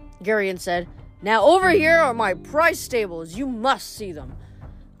of him, Garion said. Now over here are my prize stables. You must see them.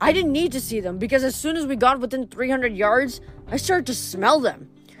 I didn't need to see them because as soon as we got within 300 yards, I started to smell them.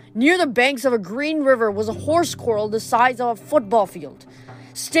 Near the banks of a green river was a horse corral the size of a football field.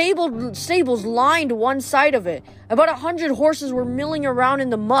 Stables lined one side of it. About 100 horses were milling around in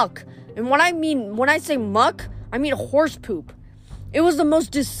the muck. And when I say muck, I mean horse poop. It was the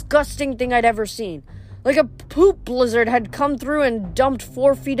most disgusting thing I'd ever seen. Like a poop blizzard had come through and dumped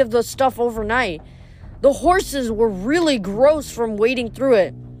 4 feet of the stuff overnight. The horses were really gross from wading through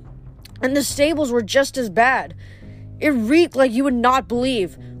it. And the stables were just as bad. It reeked like you would not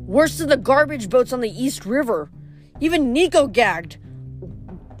believe. Worse than the garbage boats on the East River. Even Nico gagged.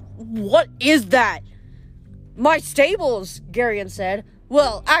 What is that? My stables, Garion said.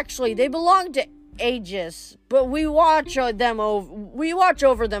 Well, actually, they belong to Aegis, but we watch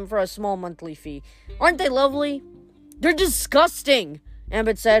over them for a small monthly fee. Aren't they lovely? They're disgusting,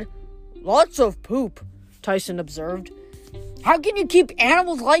 Ambit said. Lots of poop, Tyson observed. How can you keep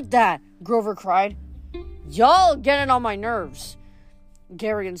animals like that? Grover cried. Y'all getting on my nerves,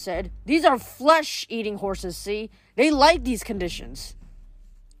 Garion said. These are flesh-eating horses, see? They like these conditions.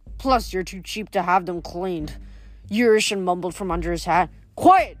 Plus, you're too cheap to have them cleaned, Eurytion mumbled from under his hat.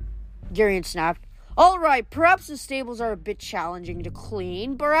 Quiet, Garion snapped. All right, perhaps the stables are a bit challenging to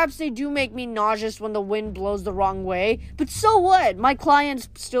clean. Perhaps they do make me nauseous when the wind blows the wrong way. But so what? My clients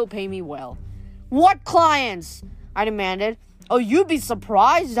still pay me well. What clients? I demanded. Oh, you'd be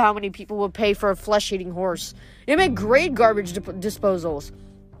surprised how many people would pay for a flesh-eating horse. They make great garbage disposals.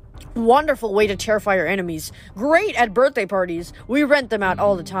 Wonderful way to terrify your enemies. Great at birthday parties. We rent them out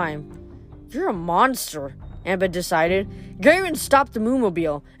all the time. You're a monster, Ambit decided. Garion stopped the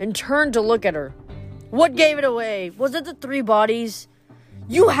Moomobile and turned to look at her. What gave it away? Was it the 3 bodies?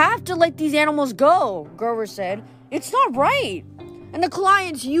 You have to let these animals go, Grover said. It's not right. And the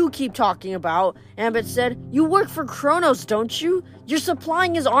clients you keep talking about, Ambit said. You work for Kronos, don't you? You're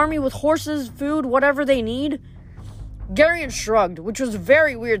supplying his army with horses, food, whatever they need. Garion shrugged, which was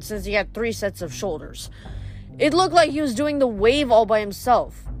very weird since he had 3 sets of shoulders. It looked like he was doing the wave all by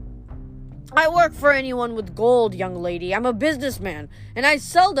himself. I work for anyone with gold, young lady. I'm a businessman, and I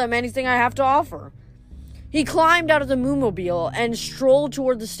sell them anything I have to offer. He climbed out of the Moomobile and strolled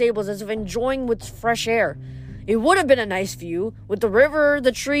toward the stables as if enjoying with fresh air. It would have been a nice view, with the river,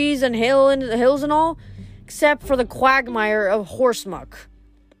 the trees, and hills and all, except for the quagmire of horse muck.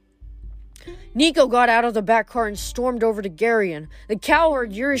 Nico got out of the back car and stormed over to Garion. The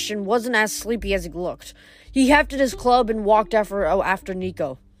cowherd Eurytion wasn't as sleepy as he looked. He hefted his club and walked after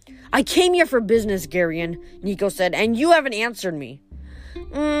Nico. I came here for business, Garion, Nico said, and you haven't answered me.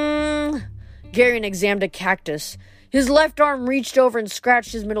 Garion examined a cactus. His left arm reached over and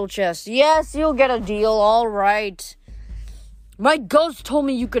scratched his middle chest. Yes, you'll get a deal, all right. My ghost told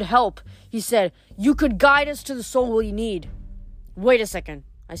me you could help, he said. You could guide us to the soul we need. Wait a second,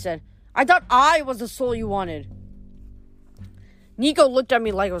 I said. I thought I was the soul you wanted. Nico looked at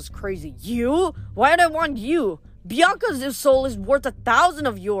me like I was crazy. You? Why would I want you? Bianca's soul is worth 1,000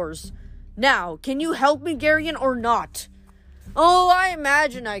 of yours. Now, can you help me, Garion, or not? Oh, I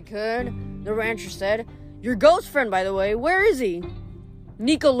imagine I could, the rancher said. Your ghost friend, by the way, where is he?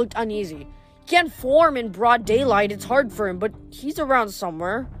 Nico looked uneasy. He can't form in broad daylight, it's hard for him, but he's around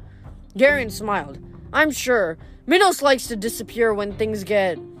somewhere. Garion smiled. I'm sure. Minos likes to disappear when things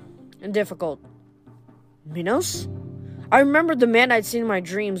get difficult. Minos? I remembered the man I'd seen in my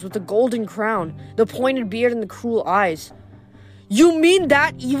dreams with the golden crown, the pointed beard, and the cruel eyes. You mean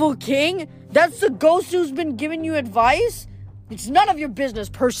that evil king? That's the ghost who's been giving you advice? It's none of your business,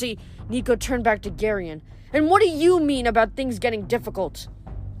 Percy. Nico turned back to Garion. And what do you mean about things getting difficult?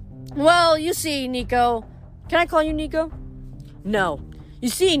 Well, you see, Nico. Can I call you Nico? No. You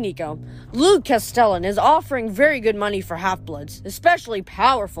see, Nico, Luke Castellan is offering very good money for half-bloods, especially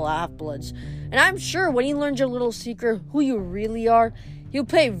powerful half-bloods. And I'm sure when he learns your little secret, who you really are, he'll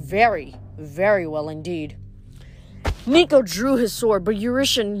pay very, very well indeed. Nico drew his sword, but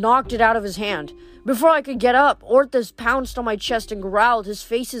Eurytion knocked it out of his hand. Before I could get up, Orthus pounced on my chest and growled, his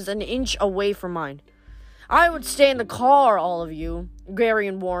face is an inch away from mine. I would stay in the car, all of you,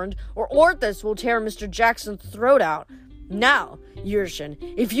 Garion warned, or Orthus will tear Mr. Jackson's throat out. Now, Eurytion,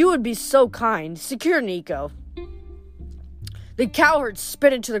 if you would be so kind, secure Nico. The cowherd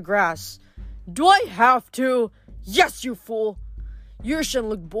spit into the grass. Do I have to? Yes, you fool! Eurytion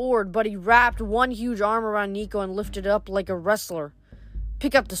looked bored, but he wrapped one huge arm around Nico and lifted it up like a wrestler.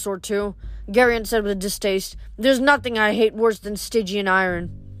 Pick up the sword, too, Garion said with distaste. There's nothing I hate worse than Stygian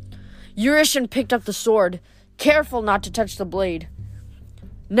iron. Eurytion picked up the sword, careful not to touch the blade.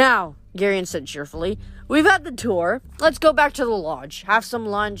 Now, Garion said cheerfully, we've had the tour. Let's go back to the lodge, have some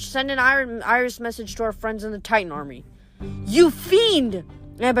lunch, send an iris message to our friends in the Titan army. You fiend!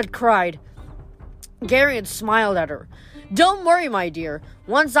 Abbott cried. Garion smiled at her. Don't worry, my dear.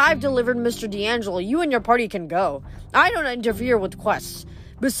 Once I've delivered Mr. D'Angelo, you and your party can go. I don't interfere with quests.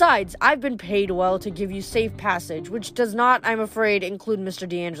 Besides, I've been paid well to give you safe passage, which does not, I'm afraid, include Mr.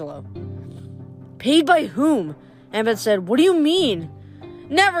 D'Angelo. Paid by whom? Abbott said. What do you mean?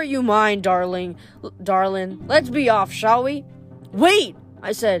 Never you mind, darling. Let's be off, shall we? Wait,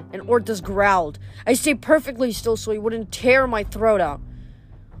 I said, and Orthus growled. I stayed perfectly still so he wouldn't tear my throat out.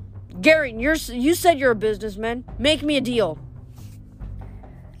 Gary, you said you're a businessman. Make me a deal.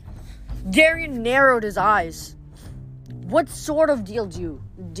 Garion narrowed his eyes. What sort of deal do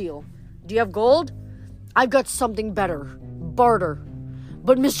you have gold? I've got something better. Barter.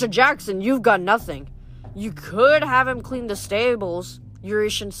 But Mr. Jackson, you've got nothing. You could have him clean the stables,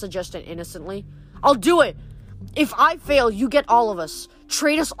 Eurytion suggested innocently. I'll do it. If I fail, you get all of us.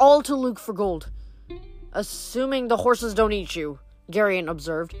 Trade us all to Luke for gold. Assuming the horses don't eat you, Garion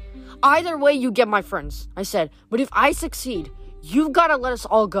observed. Either way, you get my friends, I said. But if I succeed, you've got to let us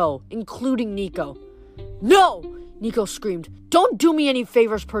all go, including Nico. No! Nico screamed. Don't do me any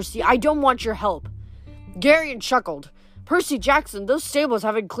favors, Percy. I don't want your help. Garion chuckled. Percy Jackson, those stables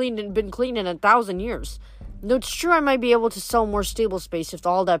haven't been cleaned in 1,000 years. Though it's true I might be able to sell more stable space if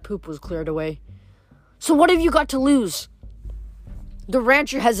all that poop was cleared away. So what have you got to lose? The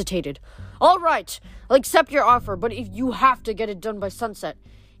rancher hesitated. All right, I'll accept your offer, but if you have to get it done by sunset.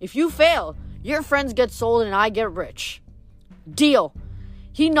 If you fail, your friends get sold and I get rich. Deal.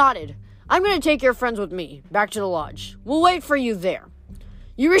 He nodded. I'm going to take your friends with me, back to the lodge. We'll wait for you there.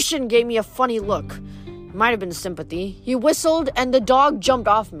 Eurytion gave me a funny look. It might have been sympathy. He whistled, and the dog jumped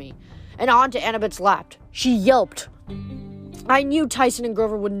off me and onto Annabeth's lap. She yelped. I knew Tyson and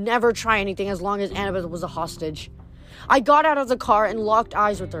Grover would never try anything as long as Annabeth was a hostage. I got out of the car and locked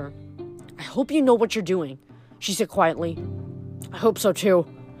eyes with her. I hope you know what you're doing, she said quietly. I hope so, too.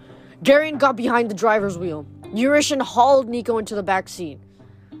 Garion got behind the driver's wheel. Eurytion hauled Nico into the back seat.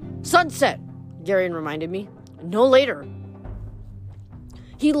 Sunset, Garion reminded me. No later.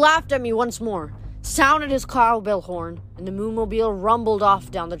 He laughed at me once more, sounded his cowbell horn, and the moonmobile rumbled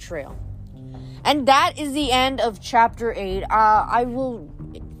off down the trail. And that is the end of chapter 8. I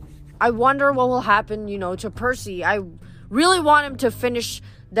wonder what will happen, to Percy. I really want him to finish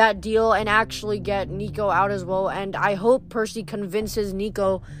that deal and actually get Nico out as well. And I hope Percy convinces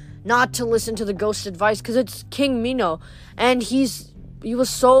Nico not to listen to the ghost advice, because it's King Mino. And he was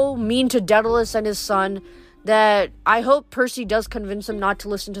so mean to Daedalus and his son that I hope Percy does convince him not to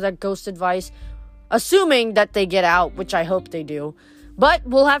listen to that ghost advice, assuming that they get out, which I hope they do. But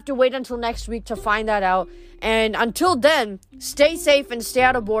we'll have to wait until next week to find that out. And until then, stay safe and stay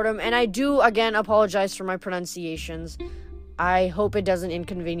out of boredom. And I do, again, apologize for my pronunciations. I hope it doesn't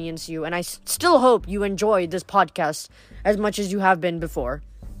inconvenience you. And I still hope you enjoyed this podcast as much as you have been before.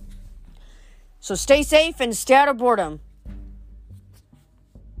 So stay safe and stay out of boredom.